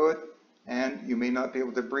you could, and you may not be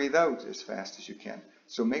able to breathe out as fast as you can.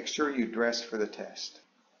 So make sure you dress for the test.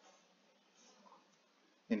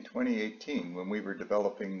 In 2018, when we were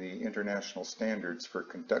developing the international standards for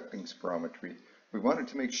conducting spirometry, we wanted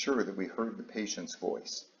to make sure that we heard the patient's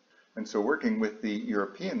voice. And so, working with the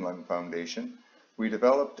European Lung Foundation, we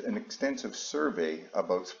developed an extensive survey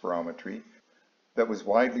about spirometry that was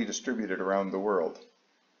widely distributed around the world.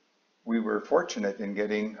 We were fortunate in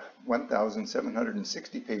getting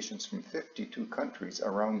 1,760 patients from 52 countries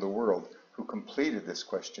around the world who completed this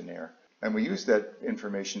questionnaire. And we used that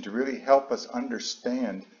information to really help us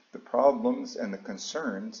understand the problems and the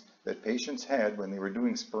concerns that patients had when they were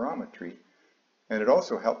doing spirometry. And it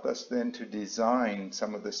also helped us then to design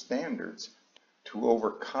some of the standards to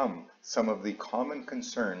overcome some of the common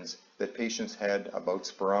concerns that patients had about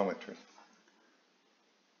spirometry.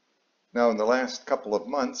 Now, in the last couple of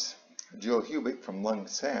months, Jill Hubick from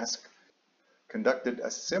LungSask conducted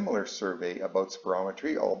a similar survey about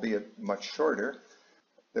spirometry, albeit much shorter,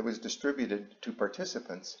 that was distributed to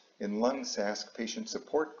participants in LungSask patient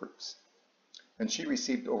support groups. And she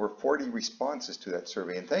received over 40 responses to that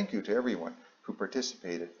survey, and thank you to everyone who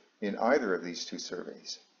participated in either of these 2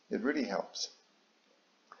 surveys. It really helps.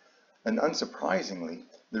 And unsurprisingly,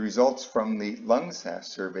 the results from the LungSask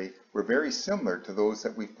survey were very similar to those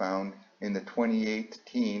that we found in the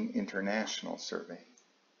 2018 international survey.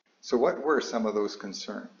 So what were some of those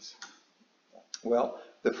concerns? Well,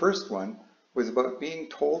 the first one was about being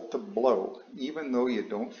told to blow even though you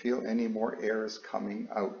don't feel any more air is coming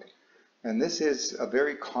out. And this is a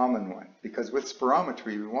very common one, because with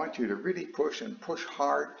spirometry, we want you to really push and push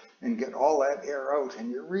hard and get all that air out,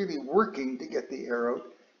 and you're really working to get the air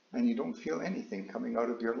out, and you don't feel anything coming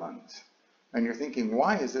out of your lungs. And you're thinking,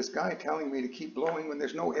 why is this guy telling me to keep blowing when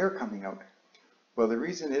there's no air coming out? Well, the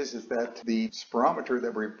reason is that the spirometer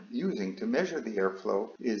that we're using to measure the airflow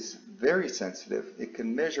is very sensitive. It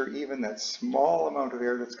can measure even that small amount of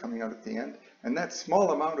air that's coming out at the end, and that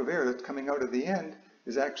small amount of air that's coming out at the end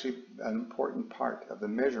is actually an important part of the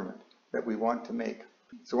measurement that we want to make.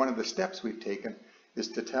 So one of the steps we've taken is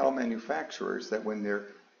to tell manufacturers that when they're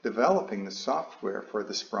developing the software for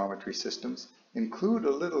the spirometry systems, include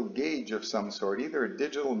a little gauge of some sort, either a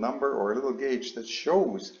digital number or a little gauge that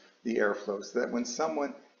shows the airflow, so that when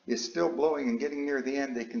someone is still blowing and getting near the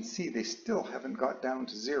end, they can see they still haven't got down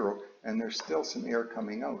to 0 and there's still some air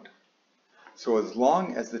coming out. So as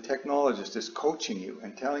long as the technologist is coaching you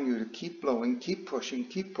and telling you to keep blowing, keep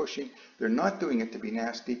pushing, they're not doing it to be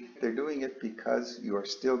nasty, they're doing it because you are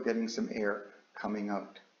still getting some air coming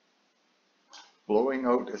out. Blowing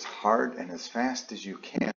out as hard and as fast as you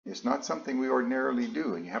can is not something we ordinarily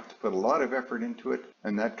do, and you have to put a lot of effort into it,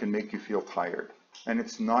 and that can make you feel tired. And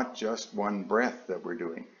it's not just one breath that we're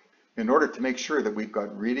doing. In order to make sure that we've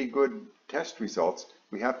got really good test results,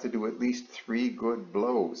 we have to do at least 3 good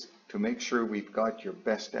blows to make sure we've got your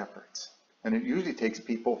best efforts. And it usually takes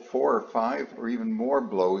people 4 or 5 or even more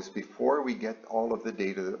blows before we get all of the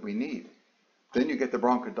data that we need. Then you get the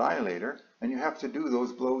bronchodilator, and you have to do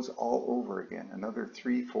those blows all over again, another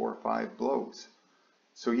 3, 4, 5 blows.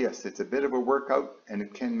 So yes, it's a bit of a workout, and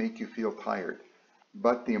it can make you feel tired.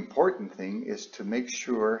 But the important thing is to make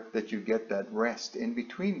sure that you get that rest in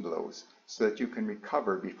between blows so that you can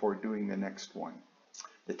recover before doing the next one.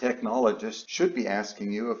 The technologist should be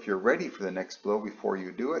asking you if you're ready for the next blow before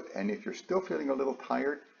you do it, and if you're still feeling a little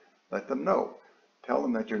tired, let them know. Tell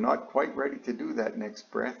them that you're not quite ready to do that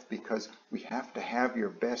next breath because we have to have your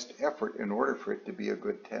best effort in order for it to be a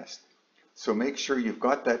good test. So make sure you've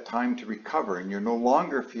got that time to recover and you're no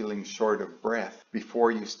longer feeling short of breath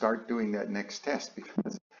before you start doing that next test.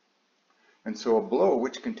 And so a blow,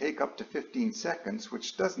 which can take up to 15 seconds,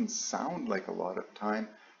 which doesn't sound like a lot of time,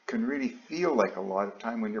 can really feel like a lot of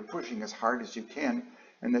time when you're pushing as hard as you can,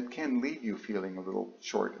 and that can leave you feeling a little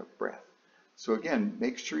short of breath. So again,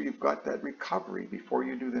 make sure you've got that recovery before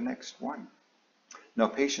you do the next one. Now,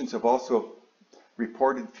 patients have also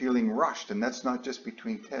reported feeling rushed, and that's not just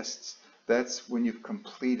between tests. That's when you've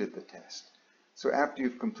completed the test. So after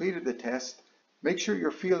you've completed the test, make sure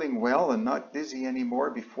you're feeling well and not dizzy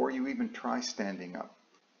anymore before you even try standing up.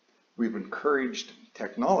 We've encouraged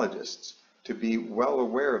technologists to be well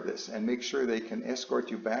aware of this and make sure they can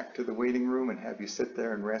escort you back to the waiting room and have you sit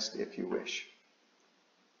there and rest if you wish.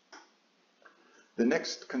 The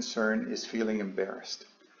next concern is feeling embarrassed.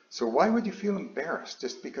 So why would you feel embarrassed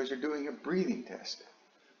just because you're doing a breathing test?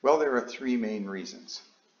 Well, there are 3 main reasons.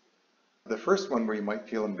 The first one where you might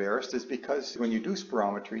feel embarrassed is because when you do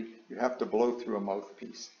spirometry, you have to blow through a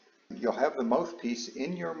mouthpiece. You'll have the mouthpiece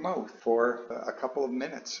in your mouth for a couple of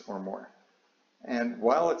minutes or more. And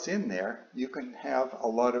while it's in there, you can have a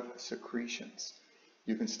lot of secretions.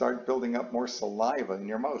 You can start building up more saliva in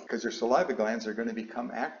your mouth because your saliva glands are going to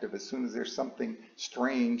become active as soon as there's something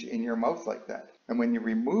strange in your mouth like that. And when you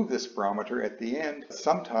remove the spirometer at the end,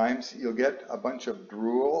 sometimes you'll get a bunch of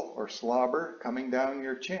drool or slobber coming down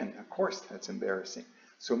your chin. Of course, that's embarrassing.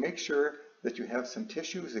 So make sure that you have some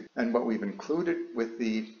tissues. And what we've included with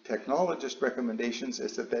the technologist recommendations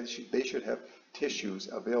is that they should have tissues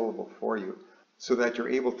available for you so that you're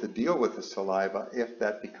able to deal with the saliva if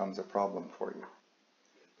that becomes a problem for you.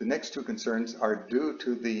 The next 2 concerns are due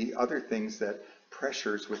to the other things that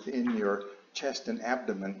pressures within your chest and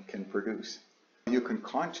abdomen can produce. You can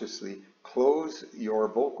consciously close your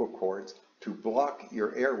vocal cords to block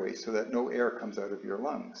your airway so that no air comes out of your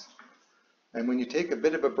lungs. And when you take a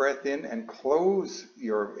bit of a breath in and close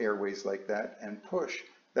your airways like that and push,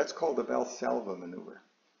 that's called the Valsalva maneuver.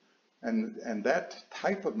 And that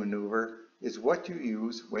type of maneuver is what you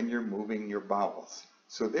use when you're moving your bowels.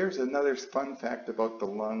 So there's another fun fact about the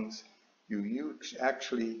lungs. You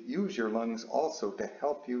actually use your lungs also to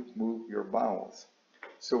help you move your bowels.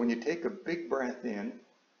 So when you take a big breath in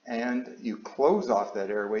and you close off that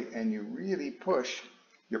airway and you really push,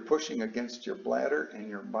 you're pushing against your bladder and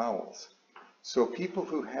your bowels. So people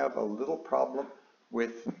who have a little problem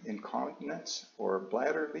with incontinence or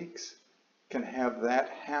bladder leaks can have that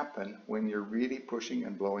happen when you're really pushing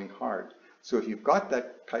and blowing hard. So if you've got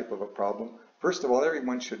that type of a problem, first of all,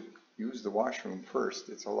 everyone should use the washroom first.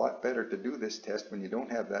 It's a lot better to do this test when you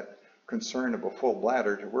don't have that concern of a full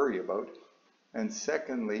bladder to worry about. And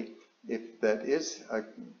secondly, if that is a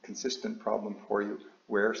consistent problem for you,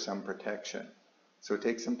 wear some protection. So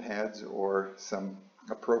take some pads or some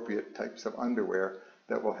appropriate types of underwear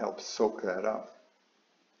that will help soak that up.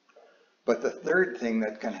 But the third thing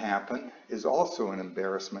that can happen is also an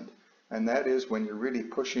embarrassment, and that is when you're really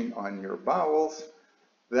pushing on your bowels,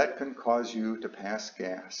 that can cause you to pass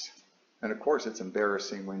gas. And of course, it's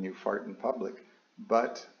embarrassing when you fart in public,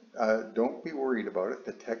 but don't be worried about it.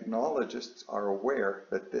 The technologists are aware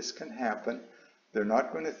that this can happen. They're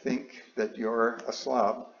not going to think that you're a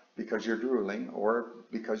slob because you're drooling or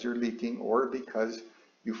because you're leaking or because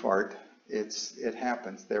you fart. It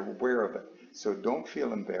happens. They're aware of it. So don't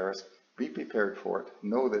feel embarrassed. Be prepared for it.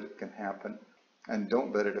 Know that it can happen, and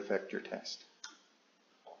don't let it affect your test.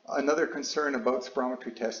 Another concern about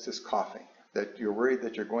spirometry tests is coughing, that you're worried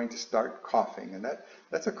that you're going to start coughing. And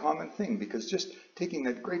that's a common thing because just taking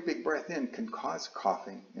that great big breath in can cause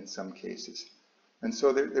coughing in some cases. And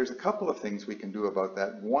so there's a couple of things we can do about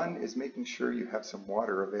that. One is making sure you have some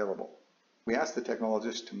water available. We ask the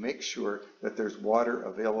technologist to make sure that there's water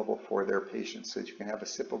available for their patients so that you can have a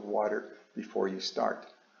sip of water before you start.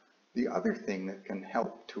 The other thing that can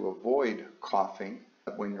help to avoid coughing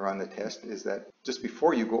when you're on the test is that just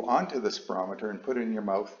before you go onto the spirometer and put it in your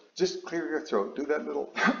mouth, just clear your throat. Do that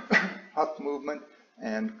little huff movement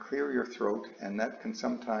and clear your throat, and that can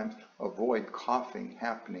sometimes avoid coughing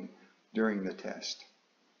happening during the test.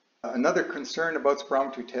 Another concern about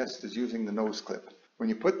spirometry tests is using the nose clip. When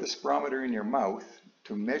you put the spirometer in your mouth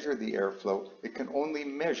to measure the airflow, it can only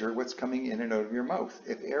measure what's coming in and out of your mouth.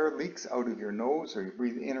 If air leaks out of your nose or you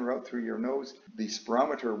breathe in or out through your nose, the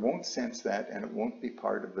spirometer won't sense that and it won't be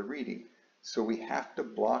part of the reading. So we have to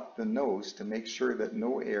block the nose to make sure that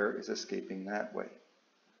no air is escaping that way.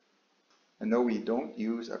 And no, we don't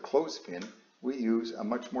use a clothespin, we use a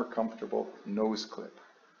much more comfortable nose clip.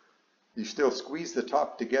 You still squeeze the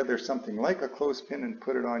top together, something like a clothespin, and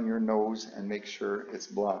put it on your nose and make sure it's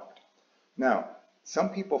blocked. Now, some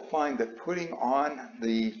people find that putting on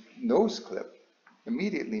the nose clip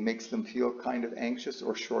immediately makes them feel kind of anxious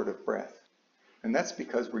or short of breath. And that's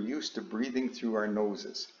because we're used to breathing through our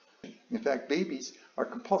noses. In fact, babies are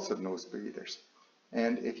compulsive nose breathers.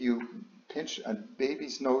 And if you pinch a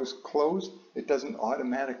baby's nose closed, it doesn't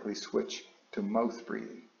automatically switch to mouth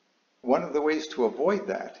breathing. One of the ways to avoid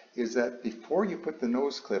that is that before you put the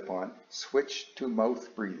nose clip on, switch to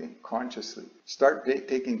mouth breathing consciously. Start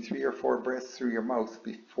taking 3 or 4 breaths through your mouth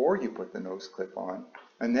before you put the nose clip on.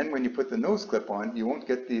 And then when you put the nose clip on, you won't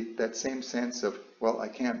get that same sense of, well, I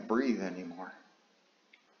can't breathe anymore.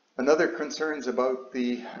 Another concerns about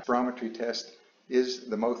the spirometry test is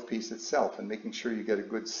the mouthpiece itself and making sure you get a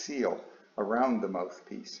good seal around the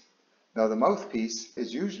mouthpiece. Now, the mouthpiece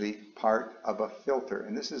is usually part of a filter,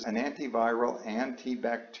 and this is an antiviral,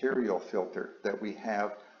 antibacterial filter that we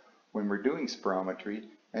have when we're doing spirometry,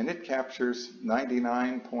 and it captures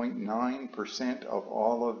 99.9% of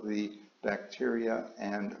all of the bacteria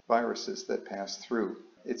and viruses that pass through.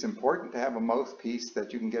 It's important to have a mouthpiece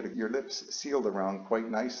that you can get your lips sealed around quite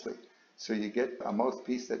nicely. So you get a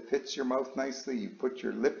mouthpiece that fits your mouth nicely, you put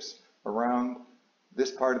your lips around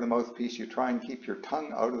this part of the mouthpiece, you try and keep your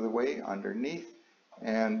tongue out of the way underneath,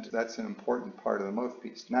 and that's an important part of the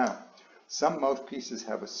mouthpiece. Now, some mouthpieces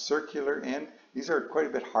have a circular end. These are quite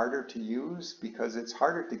a bit harder to use because it's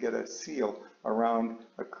harder to get a seal around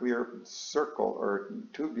a clear circle or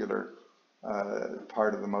tubular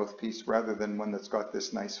part of the mouthpiece rather than one that's got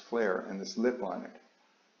this nice flare and this lip on it.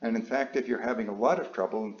 And in fact, if you're having a lot of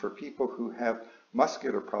trouble, and for people who have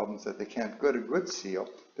muscular problems that they can't get a good seal,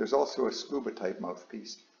 there's also a scuba type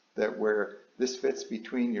mouthpiece that where this fits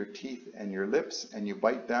between your teeth and your lips and you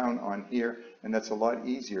bite down on here, and that's a lot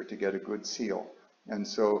easier to get a good seal. And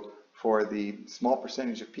so for the small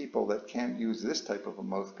percentage of people that can't use this type of a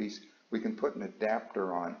mouthpiece, we can put an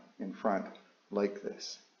adapter on in front like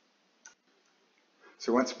this.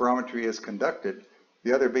 So once spirometry is conducted,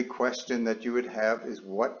 the other big question that you would have is,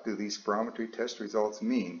 what do these spirometry test results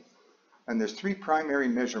mean? And there's 3 primary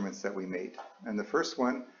measurements that we made. And the first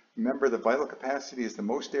one, remember, the vital capacity is the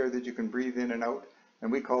most air that you can breathe in and out.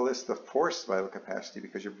 And we call this the forced vital capacity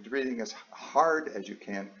because you're breathing as hard as you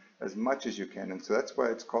can, as much as you can. And so that's why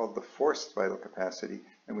it's called the forced vital capacity.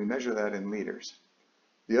 And we measure that in liters.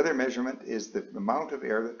 The other measurement is the amount of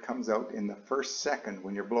air that comes out in the first second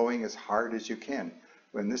when you're blowing as hard as you can.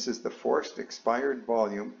 When this is the forced expired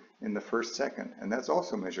volume in the first second. And that's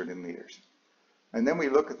also measured in liters. And then we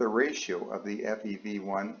look at the ratio of the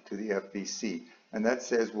FEV1 to the FVC, and that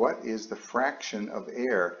says what is the fraction of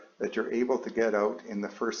air that you're able to get out in the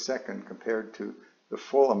first second compared to the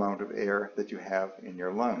full amount of air that you have in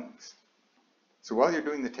your lungs. So while you're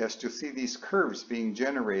doing the test, you'll see these curves being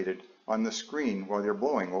generated on the screen while you're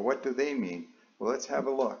blowing. Well, what do they mean? Well, let's have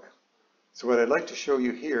a look. So what I'd like to show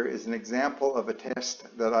you here is an example of a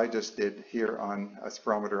test that I just did here on a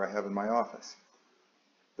spirometer I have in my office.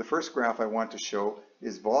 The first graph I want to show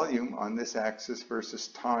is volume on this axis versus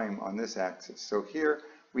time on this axis. So here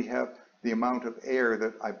we have the amount of air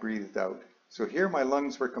that I breathed out. So here my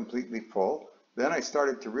lungs were completely full. Then I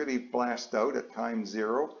started to really blast out at time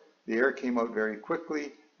 0. The air came out very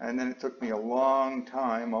quickly, and then it took me a long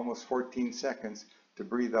time, almost 14 seconds, to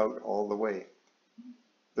breathe out all the way.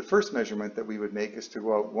 The first measurement that we would make is to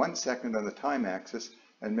go out 1 second on the time axis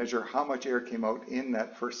and measure how much air came out in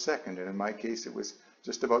that first second. And in my case, it was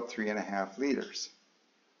just about 3.5 liters.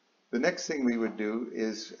 The next thing we would do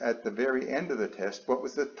is, at the very end of the test, what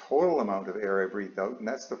was the total amount of air I breathed out? And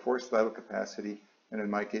that's the forced vital capacity, and in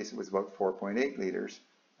my case it was about 4.8 liters.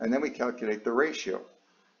 And then we calculate the ratio,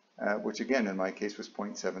 which again in my case was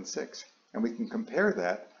 0.76. And we can compare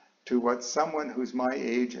that to what someone who's my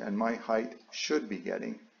age and my height should be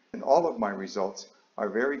getting. And all of my results are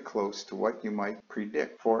very close to what you might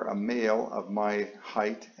predict for a male of my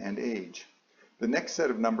height and age. The next set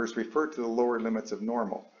of numbers refer to the lower limits of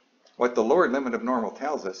normal. What the lower limit of normal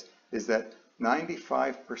tells us is that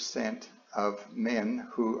 95% of men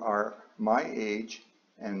who are my age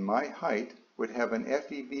and my height would have an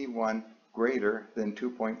FEV1 greater than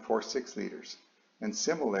 2.46 liters. And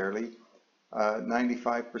similarly,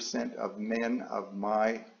 95% of men of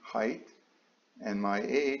my height and my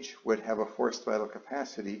age would have a forced vital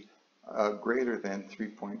capacity greater than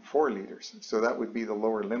 3.4 liters. So that would be the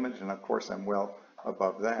lower limit, and of course I'm well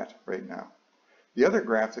above that right now. The other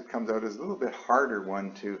graph that comes out is a little bit harder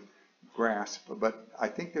one to grasp, but I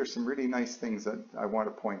think there's some really nice things that I want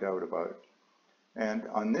to point out about it. And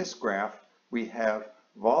on this graph, we have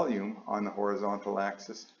volume on the horizontal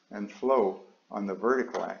axis and flow on the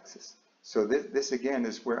vertical axis. So this again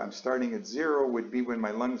is where I'm starting at 0 would be when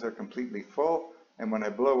my lungs are completely full, and when I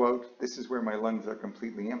blow out, this is where my lungs are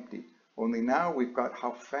completely empty. Only now we've got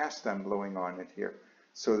how fast I'm blowing on it here.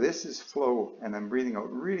 So this is flow, and I'm breathing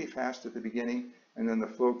out really fast at the beginning, and then the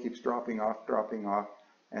flow keeps dropping off,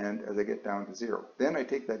 and as I get down to 0. Then I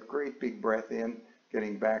take that great big breath in,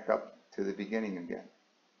 getting back up to the beginning again.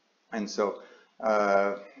 And so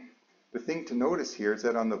the thing to notice here is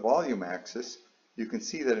that on the volume axis, you can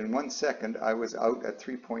see that in 1 second I was out at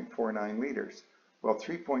 3.49 liters. Well,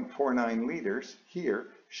 3.49 liters here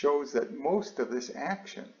shows that most of this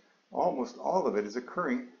action, almost all of it, is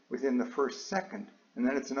occurring within the first second. And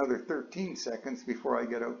then it's another 13 seconds before I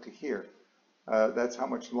get out to here. That's how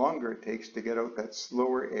much longer it takes to get out that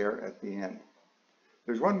slower air at the end.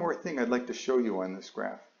 There's one more thing I'd like to show you on this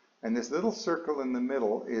graph. And this little circle in the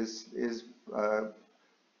middle is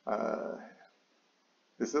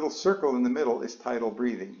tidal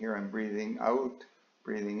breathing. Here I'm breathing out,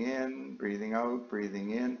 breathing in, breathing out,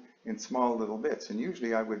 breathing in small little bits. And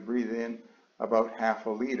usually I would breathe in about half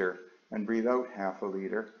a liter and breathe out half a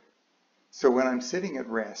liter. So when I'm sitting at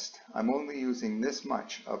rest, I'm only using this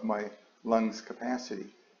much of my lungs capacity.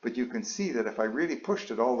 But you can see that if I really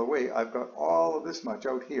pushed it all the way, I've got all of this much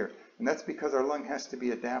out here. And that's because our lung has to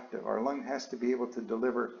be adaptive. Our lung has to be able to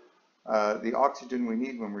deliver the oxygen we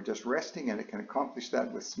need when we're just resting, and it can accomplish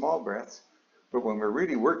that with small breaths. But when we're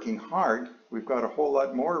really working hard, we've got a whole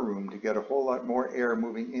lot more room to get a whole lot more air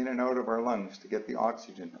moving in and out of our lungs to get the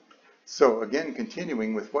oxygen. So again,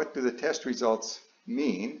 continuing with what do the test results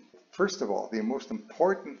mean? First of all, the most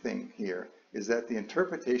important thing here is that the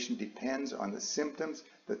interpretation depends on the symptoms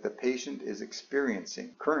that the patient is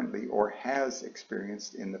experiencing currently or has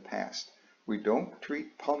experienced in the past. We don't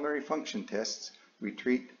treat pulmonary function tests, we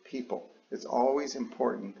treat people. It's always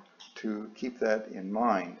important to keep that in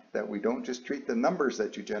mind, that we don't just treat the numbers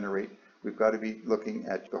that you generate, we've got to be looking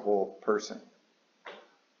at the whole person.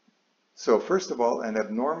 So first of all, an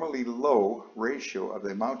abnormally low ratio of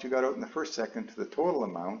the amount you got out in the first second to the total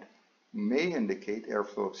amount may indicate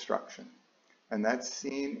airflow obstruction. And that's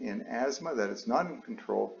seen in asthma, that it's not in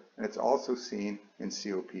control, and it's also seen in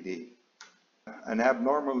COPD. An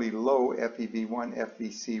abnormally low FEV1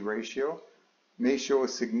 FVC ratio may show a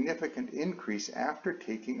significant increase after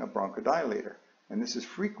taking a bronchodilator, and this is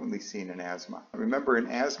frequently seen in asthma. Remember, in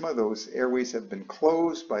asthma, those airways have been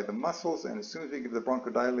closed by the muscles, and as soon as we give the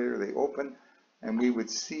bronchodilator, they open, and we would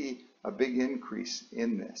see a big increase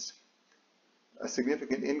in this. A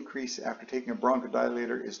significant increase after taking a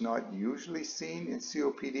bronchodilator is not usually seen in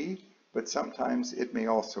COPD, but sometimes it may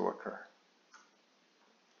also occur.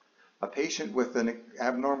 A patient with an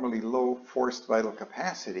abnormally low forced vital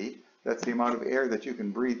capacity, that's the amount of air that you can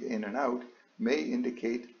breathe in and out, may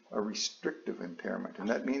indicate a restrictive impairment. And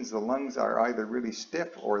that means the lungs are either really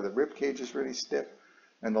stiff or the rib cage is really stiff,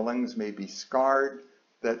 and the lungs may be scarred.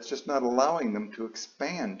 That's just not allowing them to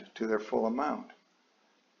expand to their full amount.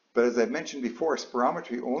 But as I mentioned before,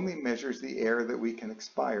 spirometry only measures the air that we can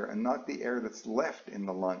expire and not the air that's left in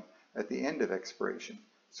the lung at the end of expiration.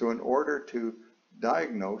 So in order to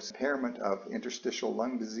diagnose impairment of interstitial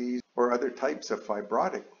lung disease or other types of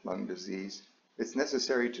fibrotic lung disease, it's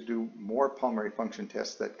necessary to do more pulmonary function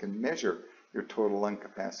tests that can measure your total lung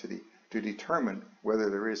capacity to determine whether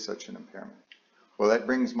there is such an impairment. Well, that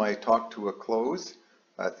brings my talk to a close.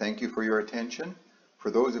 Thank you for your attention. For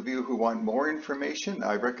those of you who want more information,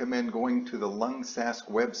 I recommend going to the LungSask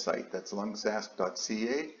website. That's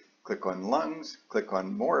lungsask.ca. Click on lungs, click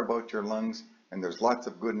on more about your lungs, and there's lots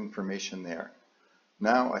of good information there.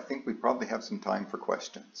 Now, I think we probably have some time for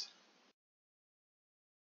questions.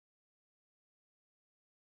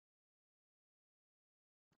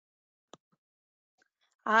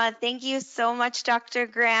 Thank you so much, Dr.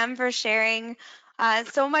 Graham, for sharing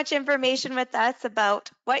So much information with us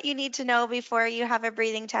about what you need to know before you have a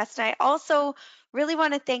breathing test. And I also really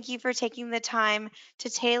want to thank you for taking the time to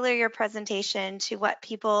tailor your presentation to what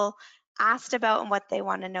people asked about and what they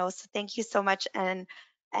want to know. So thank you so much. And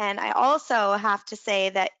I also have to say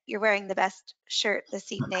that you're wearing the best shirt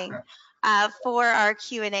this evening for our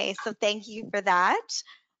Q&A. So thank you for that.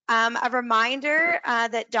 A reminder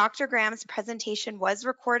that Dr. Graham's presentation was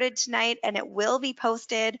recorded tonight and it will be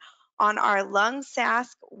posted on our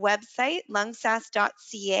LungSask website,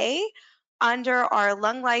 lungsask.ca, under our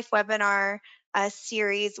Lung Life webinar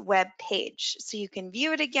series web page. So you can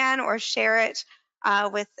view it again or share it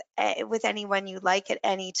with anyone you like at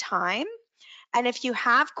any time. And if you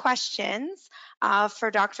have questions for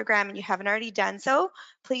Dr. Graham and you haven't already done so,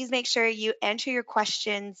 please make sure you enter your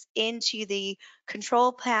questions into the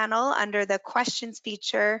control panel under the questions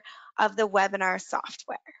feature of the webinar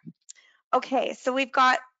software. Okay, so we've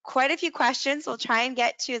got quite a few questions. We'll try and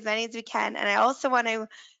get to as many as we can. And I also want to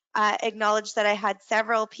acknowledge that I had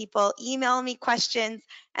several people email me questions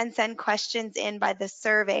and send questions in by the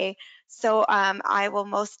survey. So I will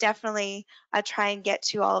most definitely try and get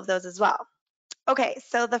to all of those as well. Okay,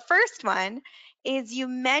 so the first one is you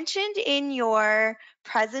mentioned in your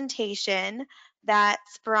presentation that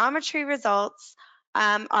spirometry results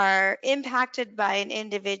are impacted by an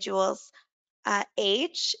individual's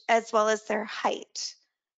age as well as their height.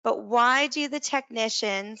 But why do the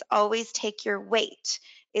technicians always take your weight?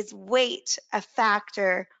 Is weight a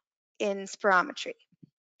factor in spirometry?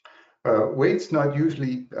 Weight's not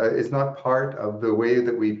usually, is not part of the way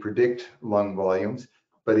that we predict lung volumes.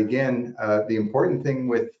 But again, the important thing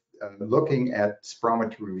with looking at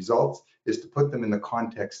spirometry results is to put them in the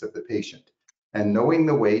context of the patient. And knowing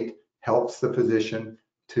the weight helps the physician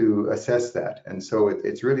to assess that. And so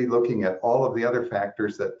it's really looking at all of the other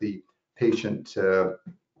factors that the patient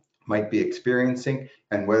might be experiencing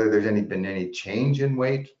and whether there's been any change in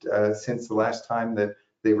weight since the last time that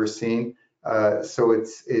they were seen. So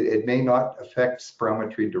it may not affect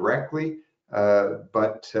spirometry directly,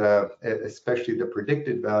 but especially the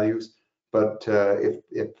predicted values. But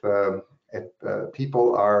if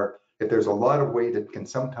people are, if there's a lot of weight, it can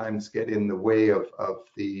sometimes get in the way of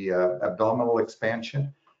the abdominal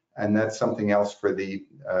expansion, and that's something else for the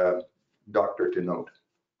doctor to note.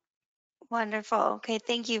 Wonderful. Okay,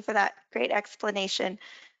 thank you for that great explanation.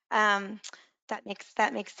 That makes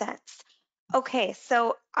sense. Okay,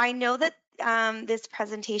 so I know that this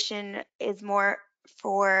presentation is more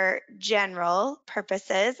for general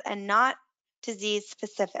purposes and not disease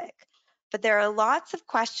specific, but there are lots of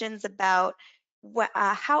questions about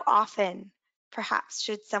how often perhaps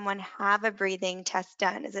should someone have a breathing test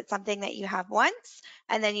done? Is it something that you have once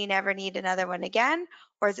and then you never need another one again,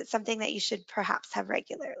 or is it something that you should perhaps have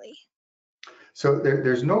regularly? So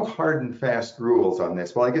there's no hard and fast rules on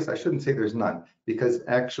this. Well, I guess I shouldn't say there's none, because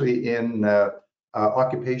actually in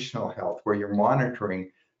occupational health, where you're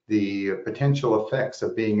monitoring the potential effects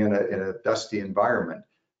of being in a dusty environment,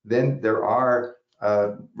 then there are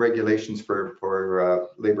regulations for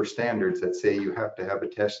labor standards that say you have to have a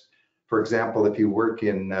test. For example, if you work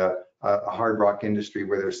in a hard rock industry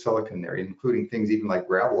where there's silicon there, including things even like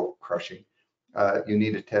gravel crushing, you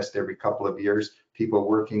need a test every couple of years. People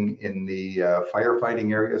working in the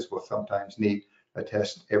firefighting areas will sometimes need a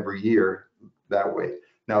test every year that way.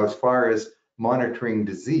 Now, as far as monitoring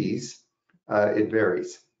disease, it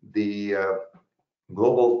varies. The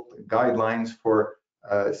global guidelines for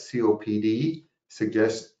COPD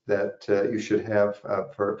suggest that you should have,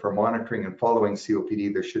 for monitoring and following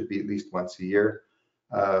COPD, there should be at least once a year.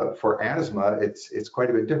 For asthma, it's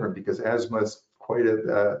quite a bit different, because asthma is quite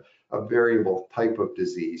a variable type of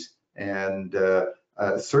disease. And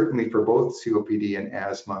certainly for both COPD and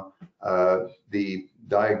asthma, the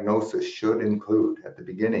diagnosis should include at the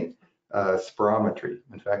beginning spirometry.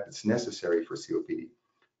 In fact, it's necessary for COPD.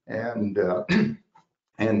 And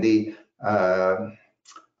and the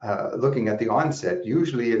looking at the onset,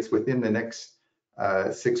 usually it's within the next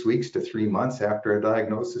 6 weeks to 3 months after a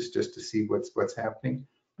diagnosis, just to see what's happening.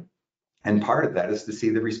 And part of that is to see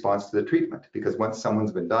the response to the treatment, because once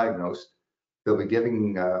someone's been diagnosed, they'll be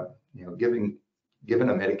given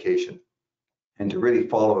a medication, and to really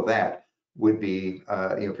follow that would be,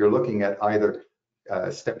 if you're looking at either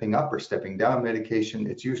stepping up or stepping down medication,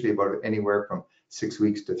 it's usually about anywhere from 6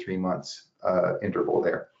 weeks to 3 months interval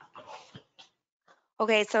there.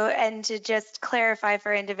 Okay, so and to just clarify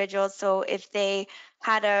for individuals, so if they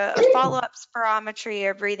had a follow-up spirometry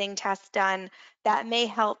or breathing test done, that may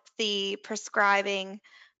help the prescribing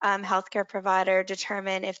healthcare provider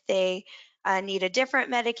determine if they need a different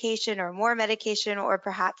medication or more medication, or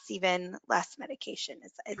perhaps even less medication.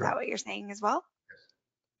 Is Sure. that what you're saying as well?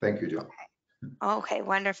 Thank you, Jill. Okay,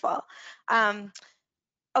 wonderful.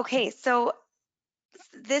 Okay, so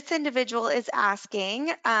this individual is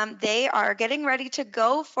asking, they are getting ready to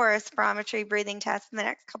go for a spirometry breathing test in the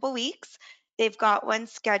next couple weeks. They've got one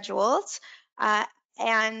scheduled, uh,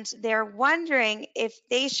 and they're wondering if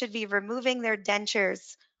they should be removing their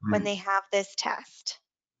dentures when they have this test.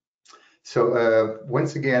 So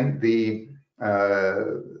once again, the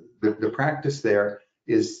practice there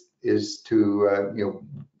is to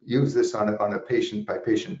use this on a patient by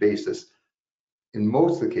patient basis. In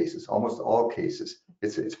most of the cases, almost all cases,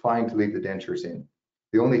 it's fine to leave the dentures in.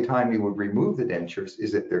 The only time you would remove the dentures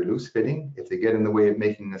is if they're loose fitting, if they get in the way of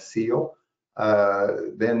making a seal,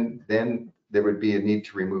 then there would be a need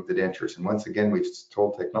to remove the dentures. And once again, we've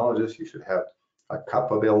told technologists you should have a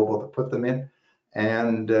cup available to put them in.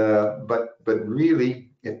 And but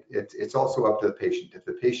really, it's also up to the patient. If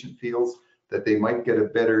the patient feels that they might get a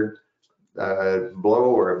better blow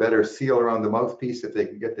or a better seal around the mouthpiece, if they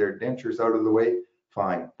can get their dentures out of the way,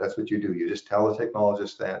 fine. That's what you do. You just tell the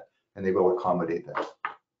technologist that, and they will accommodate that.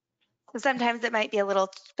 So sometimes it might be a little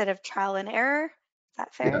bit of trial and error. Is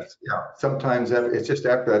that fair? Yes, yeah. Sometimes it's just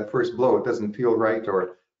after that first blow, it doesn't feel right,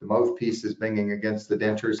 or the mouthpiece is banging against the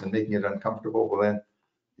dentures and making it uncomfortable. Well, then,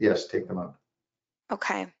 yes, take them out.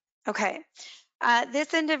 Okay. Okay.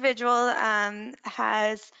 This individual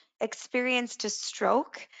has experienced a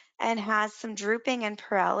stroke and has some drooping and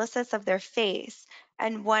paralysis of their face,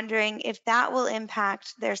 and wondering if that will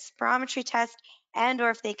impact their spirometry test and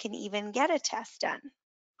or if they can even get a test done.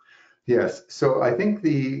 Yes. So I think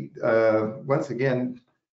once again,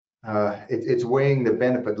 it's weighing the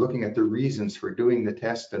benefit, looking at the reasons for doing the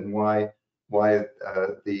test and why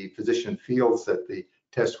the physician feels that the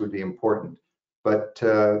test would be important. But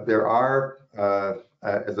there are,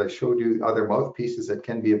 as I showed you, other mouthpieces that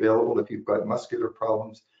can be available if you've got muscular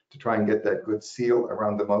problems to try and get that good seal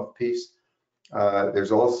around the mouthpiece.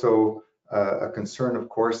 There's also a concern, of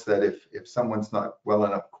course, that if someone's not well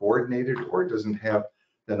enough coordinated or doesn't have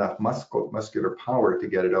enough muscular power to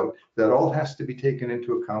get it out, that all has to be taken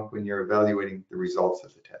into account when you're evaluating the results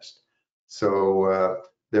of the test. So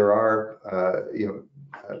there are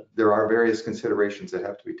various considerations that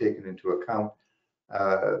have to be taken into account.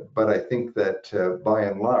 But I think that by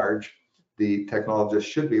and large, the technologist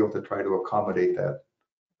should be able to try to accommodate that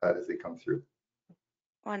as they come through.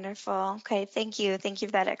 Wonderful. Okay, thank you. Thank you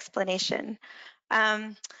for that explanation.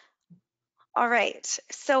 All right,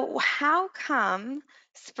 so how come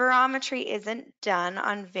spirometry isn't done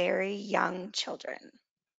on very young children?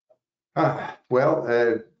 Well,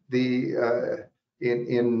 in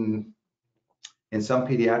some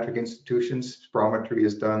pediatric institutions, spirometry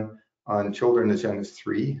is done on children as young as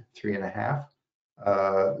 3.5,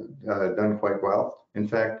 done quite well. In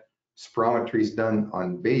fact, spirometry is done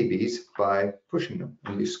on babies by pushing them,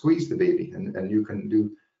 and you squeeze the baby, and you can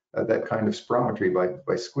do that kind of spirometry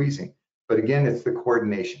by squeezing. But again, it's the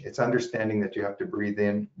coordination. It's understanding that you have to breathe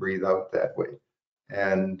in, breathe out that way.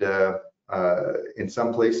 And in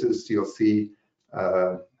some places, you'll see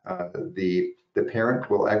the parent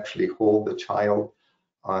will actually hold the child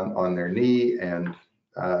on their knee, and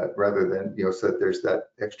rather than, so that there's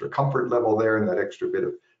that extra comfort level there and that extra bit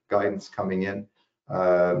of guidance coming in.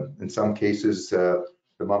 In some cases, the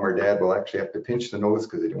mom or dad will actually have to pinch the nose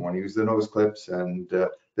because they don't want to use the nose clips, and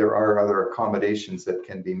there are other accommodations that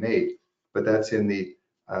can be made. But that's certainly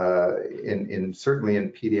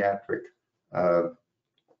in pediatric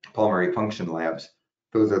pulmonary function labs.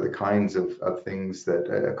 Those are the kinds of things that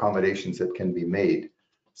accommodations that can be made.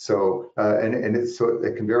 So so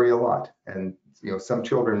it can vary a lot. And some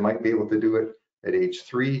children might be able to do it at age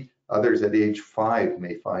 3. Others at age 5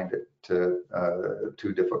 may find it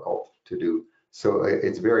too difficult to do. So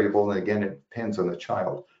it's variable, and again, it depends on the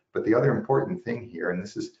child. But the other important thing here, and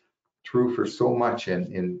this is true for so much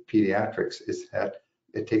in pediatrics, is that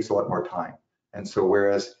it takes a lot more time. And so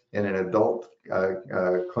whereas in an adult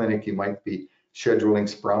clinic, you might be scheduling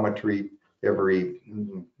spirometry every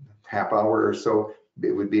half hour or so,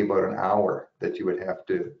 it would be about an hour that you would have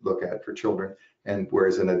to look at for children. And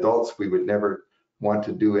whereas in adults, we would never want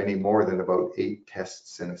to do any more than about 8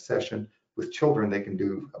 tests in a session. With children, they can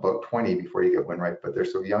do about 20 before you get one right, but they're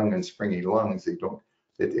so young and springy lungs,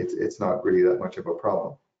 it's not really that much of a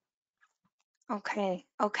problem. Okay.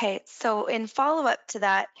 Okay. So in follow-up to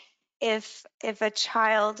that, if a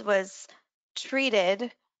child was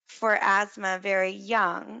treated for asthma very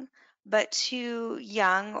young, but too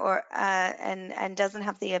young or and doesn't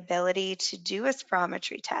have the ability to do a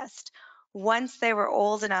spirometry test, once they were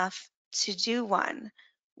old enough to do one,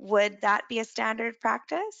 would that be a standard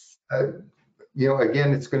practice?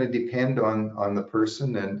 again, it's going to depend on the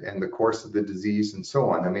person and the course of the disease and so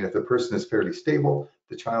on. I mean, if the person is fairly stable,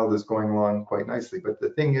 the child is going along quite nicely. But the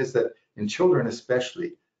thing is that in children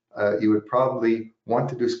especially, you would probably want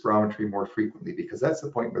to do spirometry more frequently, because that's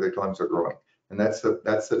the point where their lungs are growing. And that's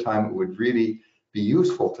the time it would really be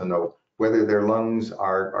useful to know whether their lungs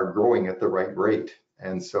are growing at the right rate.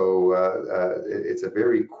 And so it's a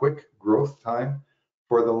very quick growth time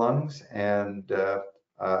for the lungs, and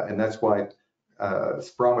that's why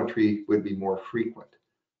spirometry would be more frequent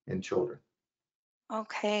in children.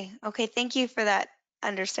 Okay. Okay. Thank you for that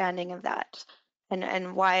understanding of that,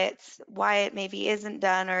 and why it maybe isn't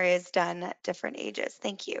done or is done at different ages.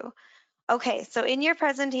 Thank you. Okay. So in your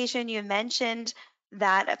presentation, you mentioned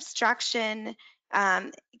that obstruction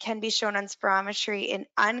can be shown on spirometry in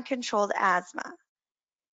uncontrolled asthma.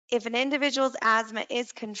 If an individual's asthma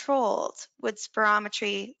is controlled, would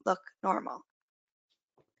spirometry look normal?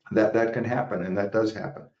 That can happen, and that does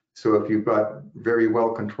happen. So if you've got very well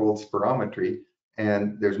controlled spirometry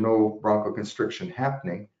and there's no bronchoconstriction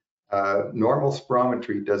happening, normal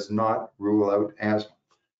spirometry does not rule out asthma.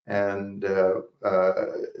 And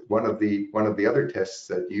one of the other tests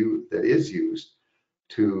that is used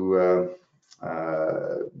to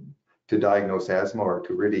diagnose asthma, or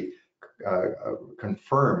to really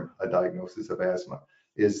confirm a diagnosis of asthma,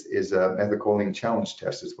 is a methacholine challenge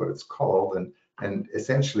test, is what it's called. And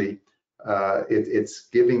essentially, it's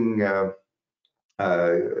giving a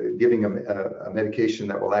medication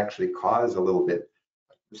that will actually cause a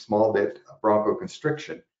small bit of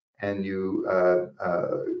bronchoconstriction, and you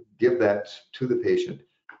give that to the patient,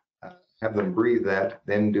 have them breathe that,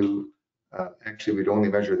 then do, actually we'd only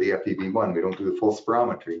measure the FEV1, we don't do the full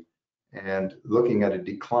spirometry, and looking at a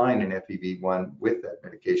decline in FEV1 with that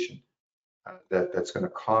medication, that's going to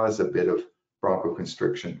cause a bit of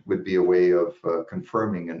bronchoconstriction, would be a way of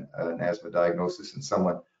confirming an asthma diagnosis in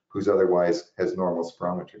someone who's otherwise has normal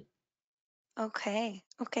spirometry. Okay.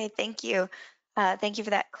 Okay. Thank you. Thank you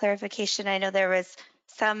for that clarification. I know there was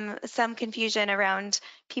some confusion around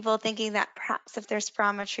people thinking that perhaps if their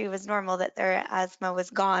spirometry was normal, that their asthma was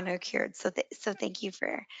gone or cured. So thank you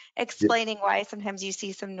for explaining why sometimes you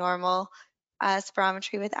see some normal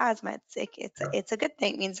spirometry with asthma. It's a good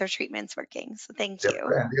thing. It means their treatment's working. So thank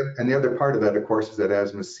you. And the other part of that, of course, is that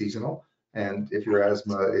asthma is seasonal. And if your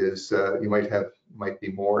asthma is, you might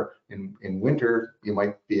be more in winter, you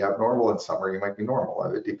might be abnormal. In summer, you might be normal.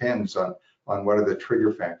 It depends on what are the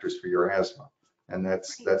trigger factors for your asthma. And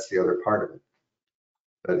that's the other part of it.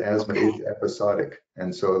 But asthma is episodic.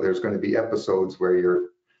 And so there's going to be episodes where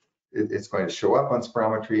it's going to show up on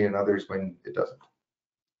spirometry, and others when it doesn't.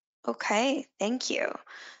 Okay, thank you.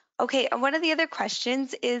 Okay, and one of the other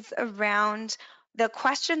questions is around the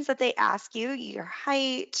questions that they ask you: your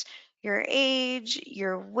height, your age,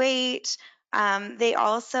 your weight. They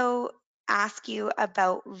also ask you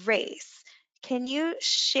about race. Can you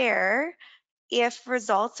share if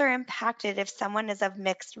results are impacted if someone is of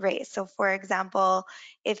mixed race? So for example,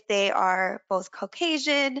 if they are both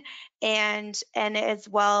Caucasian and as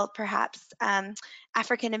well perhaps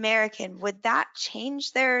African American, would that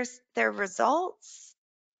change their results?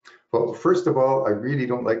 Well, first of all, I really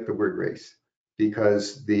don't like the word race,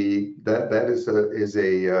 because that is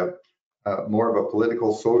a more of a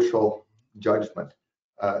political, social judgment.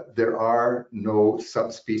 There are no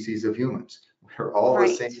subspecies of humans. We're all the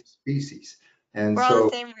same species. And we're all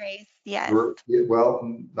the same race, yes. Well,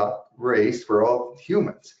 not race, we're all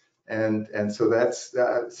humans. And so that's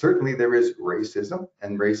certainly there is racism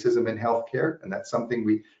in healthcare, and that's something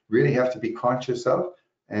we really have to be conscious of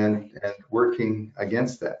and working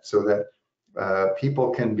against that, so that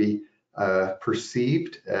people can be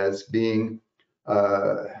perceived as being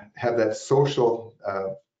have that social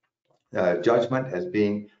judgment as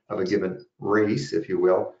being of a given race, if you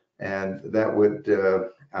will, and that would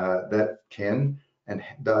that can and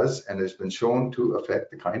does and has been shown to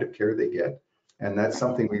affect the kind of care they get, and that's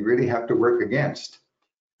something we really have to work against.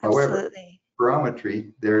 However,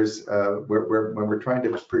 spirometry, there's when we're trying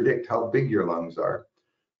to predict how big your lungs are,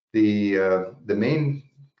 the main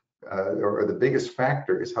or the biggest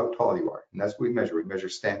factor is how tall you are, and that's what we measure. We measure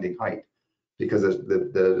standing height, because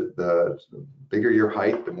the bigger your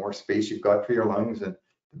height, the more space you've got for your lungs, and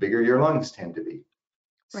the bigger your lungs tend to be.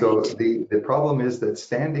 So the problem is that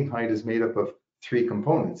standing height is made up of three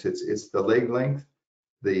components. It's the leg length,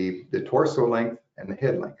 the torso length, and the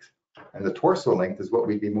head length. And the torso length is what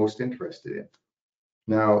we'd be most interested in.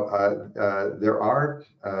 Now, there are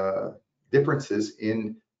differences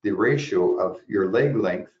in the ratio of your leg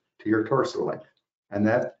length to your torso length, and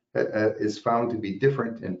that is found to be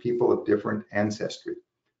different in people of different ancestry.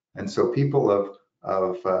 And so people of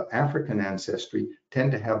African ancestry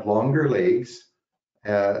tend to have longer legs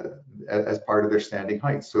as part of their standing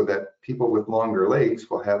height, so that people with longer legs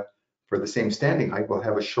will have, for the same standing height, will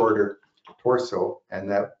have a shorter torso, and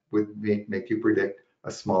that would make you predict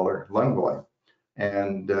a smaller lung volume.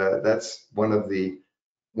 And that's one of the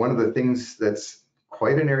things that's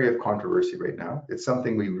quite an area of controversy right now. It's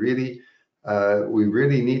something we really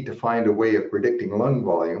need to find a way of predicting lung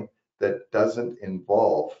volume that doesn't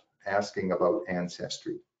involve asking about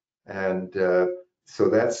ancestry. And so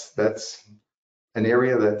that's an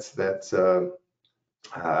area that's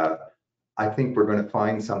I think we're going to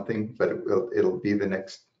find something, but it'll be the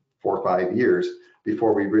next 4 or 5 years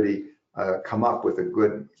before we really come up with a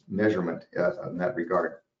good measurement in that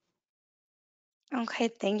regard. Okay,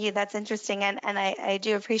 thank you. That's interesting. And I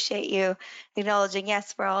do appreciate you acknowledging,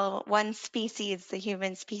 yes, we're all one species, the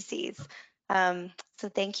human species. So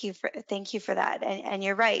thank you for that. And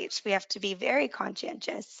you're right. We have to be very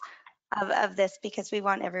conscientious of this because we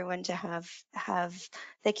want everyone to have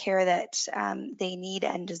the care that they need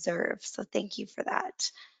and deserve. So thank you for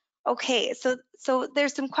that. Okay, so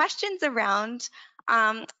there's some questions around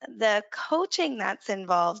the coaching that's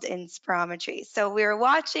involved in spirometry. So we were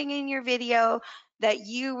watching in your video that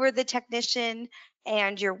you were the technician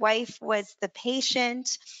and your wife was the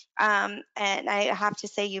patient. And I have to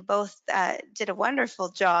say you both did a wonderful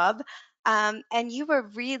job. And you were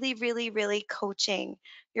really, really, really coaching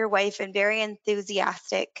your wife and very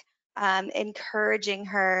enthusiastic, encouraging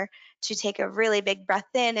her to take a really big breath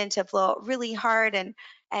in and to blow out really hard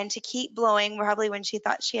and to keep blowing probably when she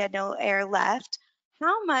thought she had no air left.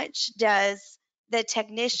 How much does the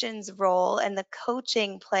technician's role and the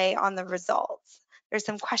coaching play on the results? There's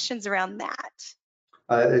some questions around that.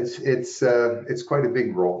 It's quite a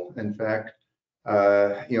big role. In fact,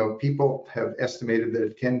 people have estimated that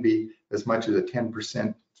it can be as much as a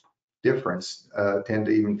 10% difference, 10 to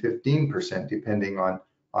even 15%, depending on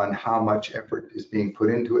how much effort is being put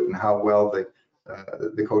into it and how well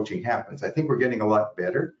the coaching happens. I think we're getting a lot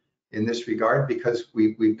better in this regard because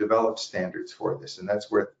we've developed standards for this, and that's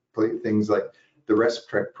where things like the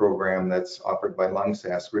RESPTREC program that's offered by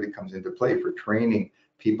LungSask really comes into play for training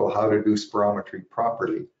people how to do spirometry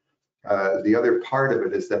properly. The other part of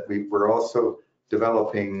it is that we're also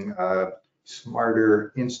developing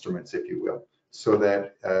smarter instruments, if you will, so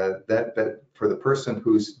that that for the person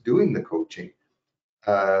who's doing the coaching,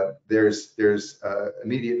 there's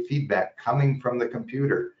immediate feedback coming from the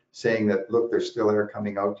computer saying that, look, there's still air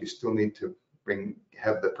coming out. You still need to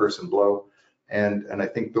have the person blow, and I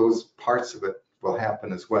think those parts of it will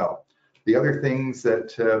happen as well. The other things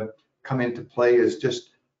that come into play is just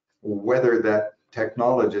whether that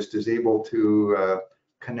technologist is able to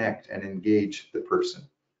connect and engage the person.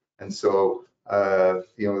 And so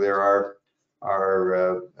there are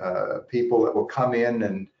people that will come in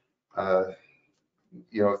and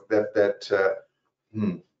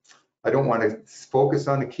I don't want to focus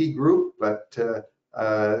on a key group, but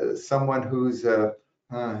someone who's an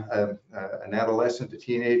adolescent, a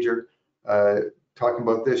teenager, talking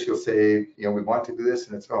about this, you'll say, we want to do this,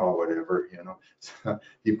 and it's, oh, whatever, So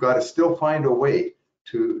you've got to still find a way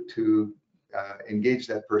to engage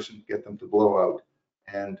that person, get them to blow out,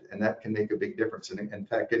 and that can make a big difference. And in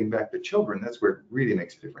fact, getting back to children, that's where it really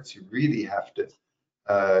makes a difference. You really have to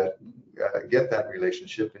get that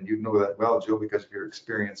relationship, and you know that well, Jill, because of your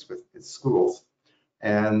experience with schools,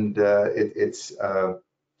 and it's an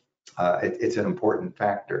important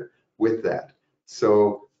factor with that.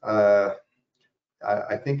 So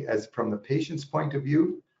I think, as from the patient's point of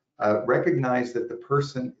view, recognize that the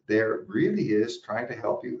person there really is trying to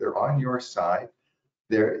help you. They're on your side.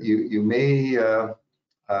 You may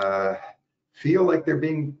feel like they're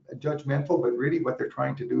being judgmental, but really what they're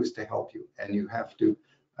trying to do is to help you, and you have to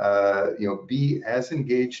be as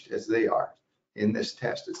engaged as they are in this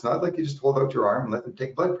test. It's not like you just hold out your arm and let them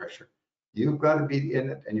take blood pressure. You've got to be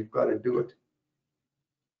in it, and you've got to do it.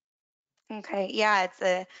 Okay, yeah,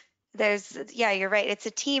 you're right. It's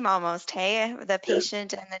a team almost, hey? The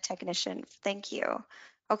patient and the technician. Thank you.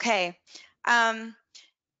 Okay.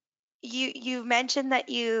 You mentioned that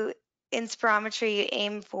in spirometry, you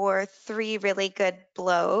aim for 3 really good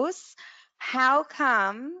blows. How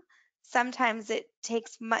come sometimes it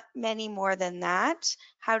takes many more than that?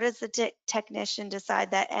 How does the technician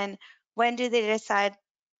decide that? And when do they decide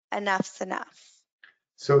enough's enough?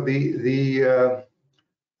 So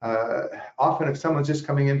often if someone's just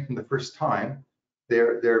coming in from the first time,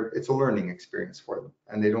 it's a learning experience for them,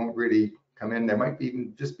 and they don't really come in. They might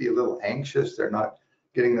even just be a little anxious. They're not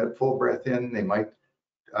getting that full breath in. They might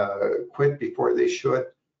quit before they should.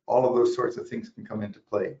 All of those sorts of things can come into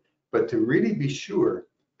play. But to really be sure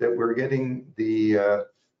that we're getting the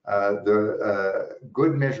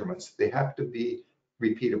good measurements. They have to be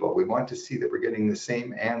repeatable. We want to see that we're getting the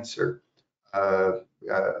same answer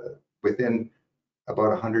within about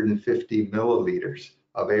 150 milliliters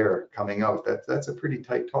of air coming out. That's a pretty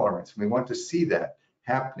tight tolerance. We want to see that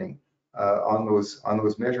happening on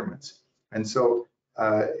those measurements. And so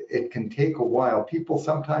it can take a while. People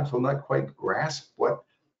sometimes will not quite grasp what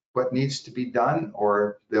needs to be done,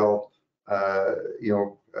 or they'll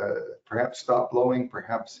perhaps stop blowing,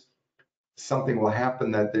 perhaps something will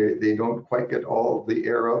happen that they don't quite get all the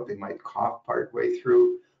air out. They might cough partway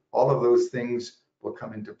through. All of those things will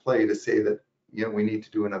come into play to say that, we need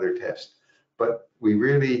to do another test. But we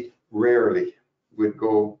really rarely would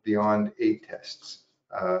go beyond 8 tests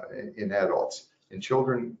in adults. In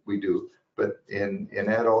children, we do, but in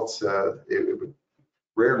adults, it would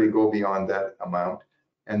rarely go beyond that amount.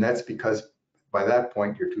 And that's because by that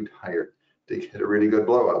point, you're too tired to get a really good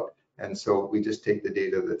blowout. And so we just take the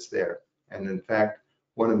data that's there. And in fact,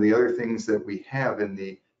 one of the other things that we have in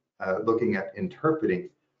the looking at interpreting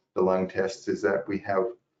the lung tests is that we have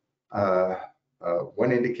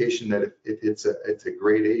one indication that if it's a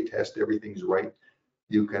grade A test, everything's right,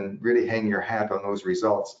 you can really hang your hat on those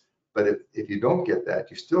results. But if you don't get that,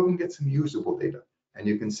 you still can get some usable data. And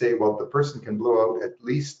you can say, well, the person can blow out at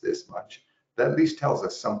least this much. That at least tells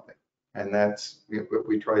us something. And that's what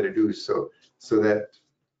we try to do, so that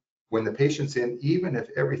when the patient's in, even if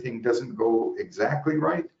everything doesn't go exactly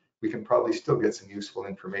right, we can probably still get some useful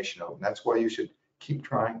information out. And that's why you should keep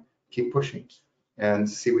trying, keep pushing, and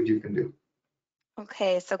see what you can do.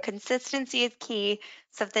 Okay, so consistency is key.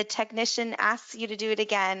 So if the technician asks you to do it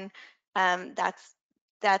again,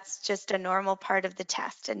 that's just a normal part of the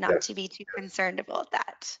test, and not to be too concerned about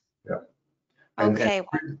that. Yeah. And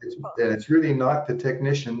it's really not the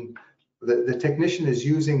technician. The technician is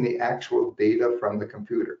using the actual data from the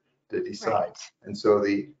computer to decide. Right. And so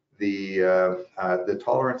the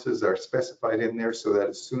tolerances are specified in there, so that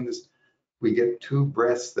as soon as we get 2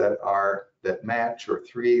 breaths that match, or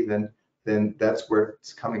 3, then that's where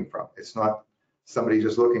it's coming from. It's not somebody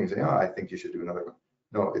just looking and saying, oh, I think you should do another one.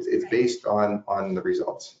 No, it's based on the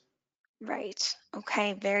results. Right.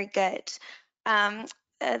 Okay, very good.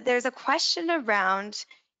 There's a question around,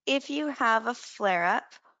 if you have a flare-up,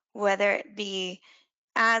 whether it be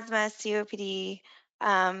asthma, COPD,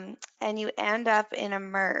 and you end up in a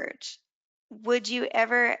merge, would you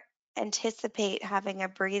ever anticipate having a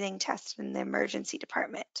breathing test in the emergency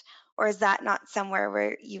department? Or is that not somewhere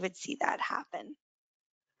where you would see that happen?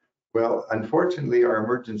 Well, unfortunately, our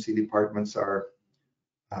emergency departments are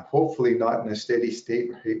hopefully not in a steady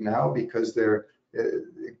state right now, because they're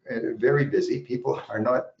very busy. People are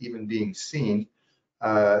not even being seen.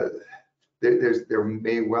 There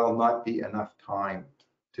may well not be enough time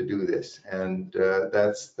to do this, and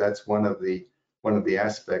that's one of the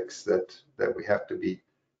aspects that we have to be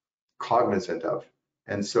cognizant of.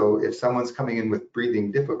 And so if someone's coming in with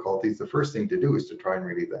breathing difficulties, the first thing to do is to try and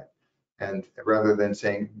relieve that. And rather than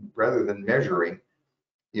measuring,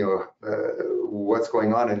 what's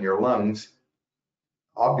going on in your lungs,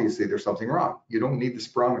 obviously there's something wrong. You don't need the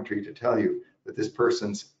spirometry to tell you that this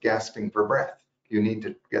person's gasping for breath. You need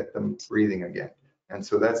to get them breathing again. And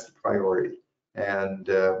so that's the priority. And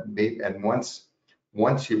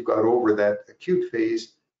once you've got over that acute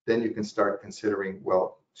phase, then you can start considering,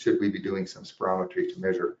 well, should we be doing some spirometry to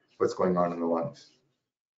measure what's going on in the lungs?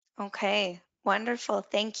 Okay, wonderful.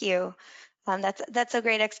 Thank you. That's a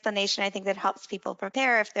great explanation. I think that helps people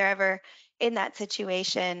prepare if they're ever in that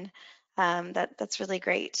situation. That's really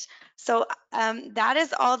great. So that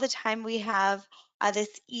is all the time we have this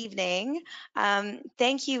evening.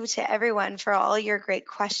 Thank you to everyone for all your great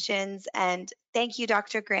questions, and thank you,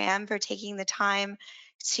 Dr. Graham, for taking the time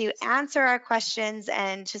to answer our questions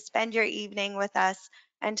and to spend your evening with us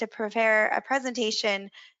and to prepare a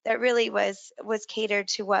presentation that really was catered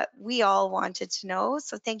to what we all wanted to know.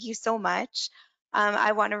 So thank you so much.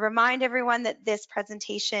 I want to remind everyone that this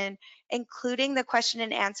presentation, including the question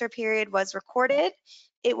and answer period, was recorded.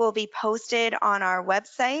 It will be posted on our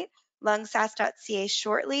website, lungsas.ca,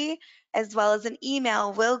 shortly, as well as an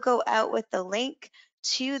email will go out with the link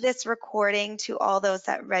to this recording to all those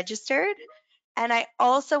that registered. And I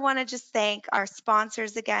also want to just thank our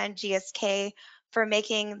sponsors again, GSK, for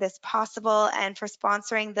making this possible and for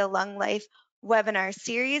sponsoring the Lung Life webinar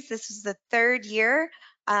series. This is the 3rd year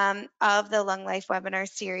of the Lung Life webinar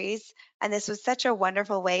series, and this was such a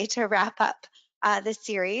wonderful way to wrap up the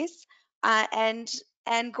series. And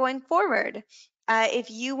going forward, if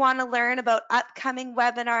you want to learn about upcoming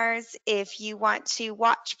webinars, if you want to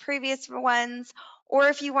watch previous ones, or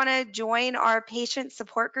if you want to join our patient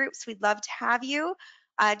support groups, we'd love to have you.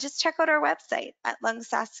 just check out our website at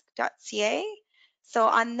lungsask.ca. So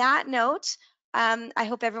on that note, I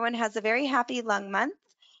hope everyone has a very happy lung month.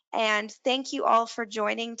 And thank you all for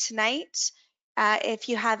joining tonight. If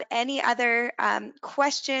you have any other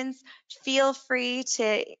questions, feel free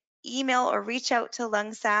to email or reach out to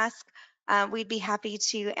LungSask. We'd be happy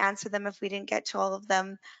to answer them if we didn't get to all of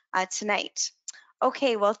them tonight.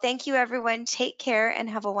 Okay, well, thank you everyone. Take care and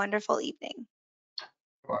have a wonderful evening.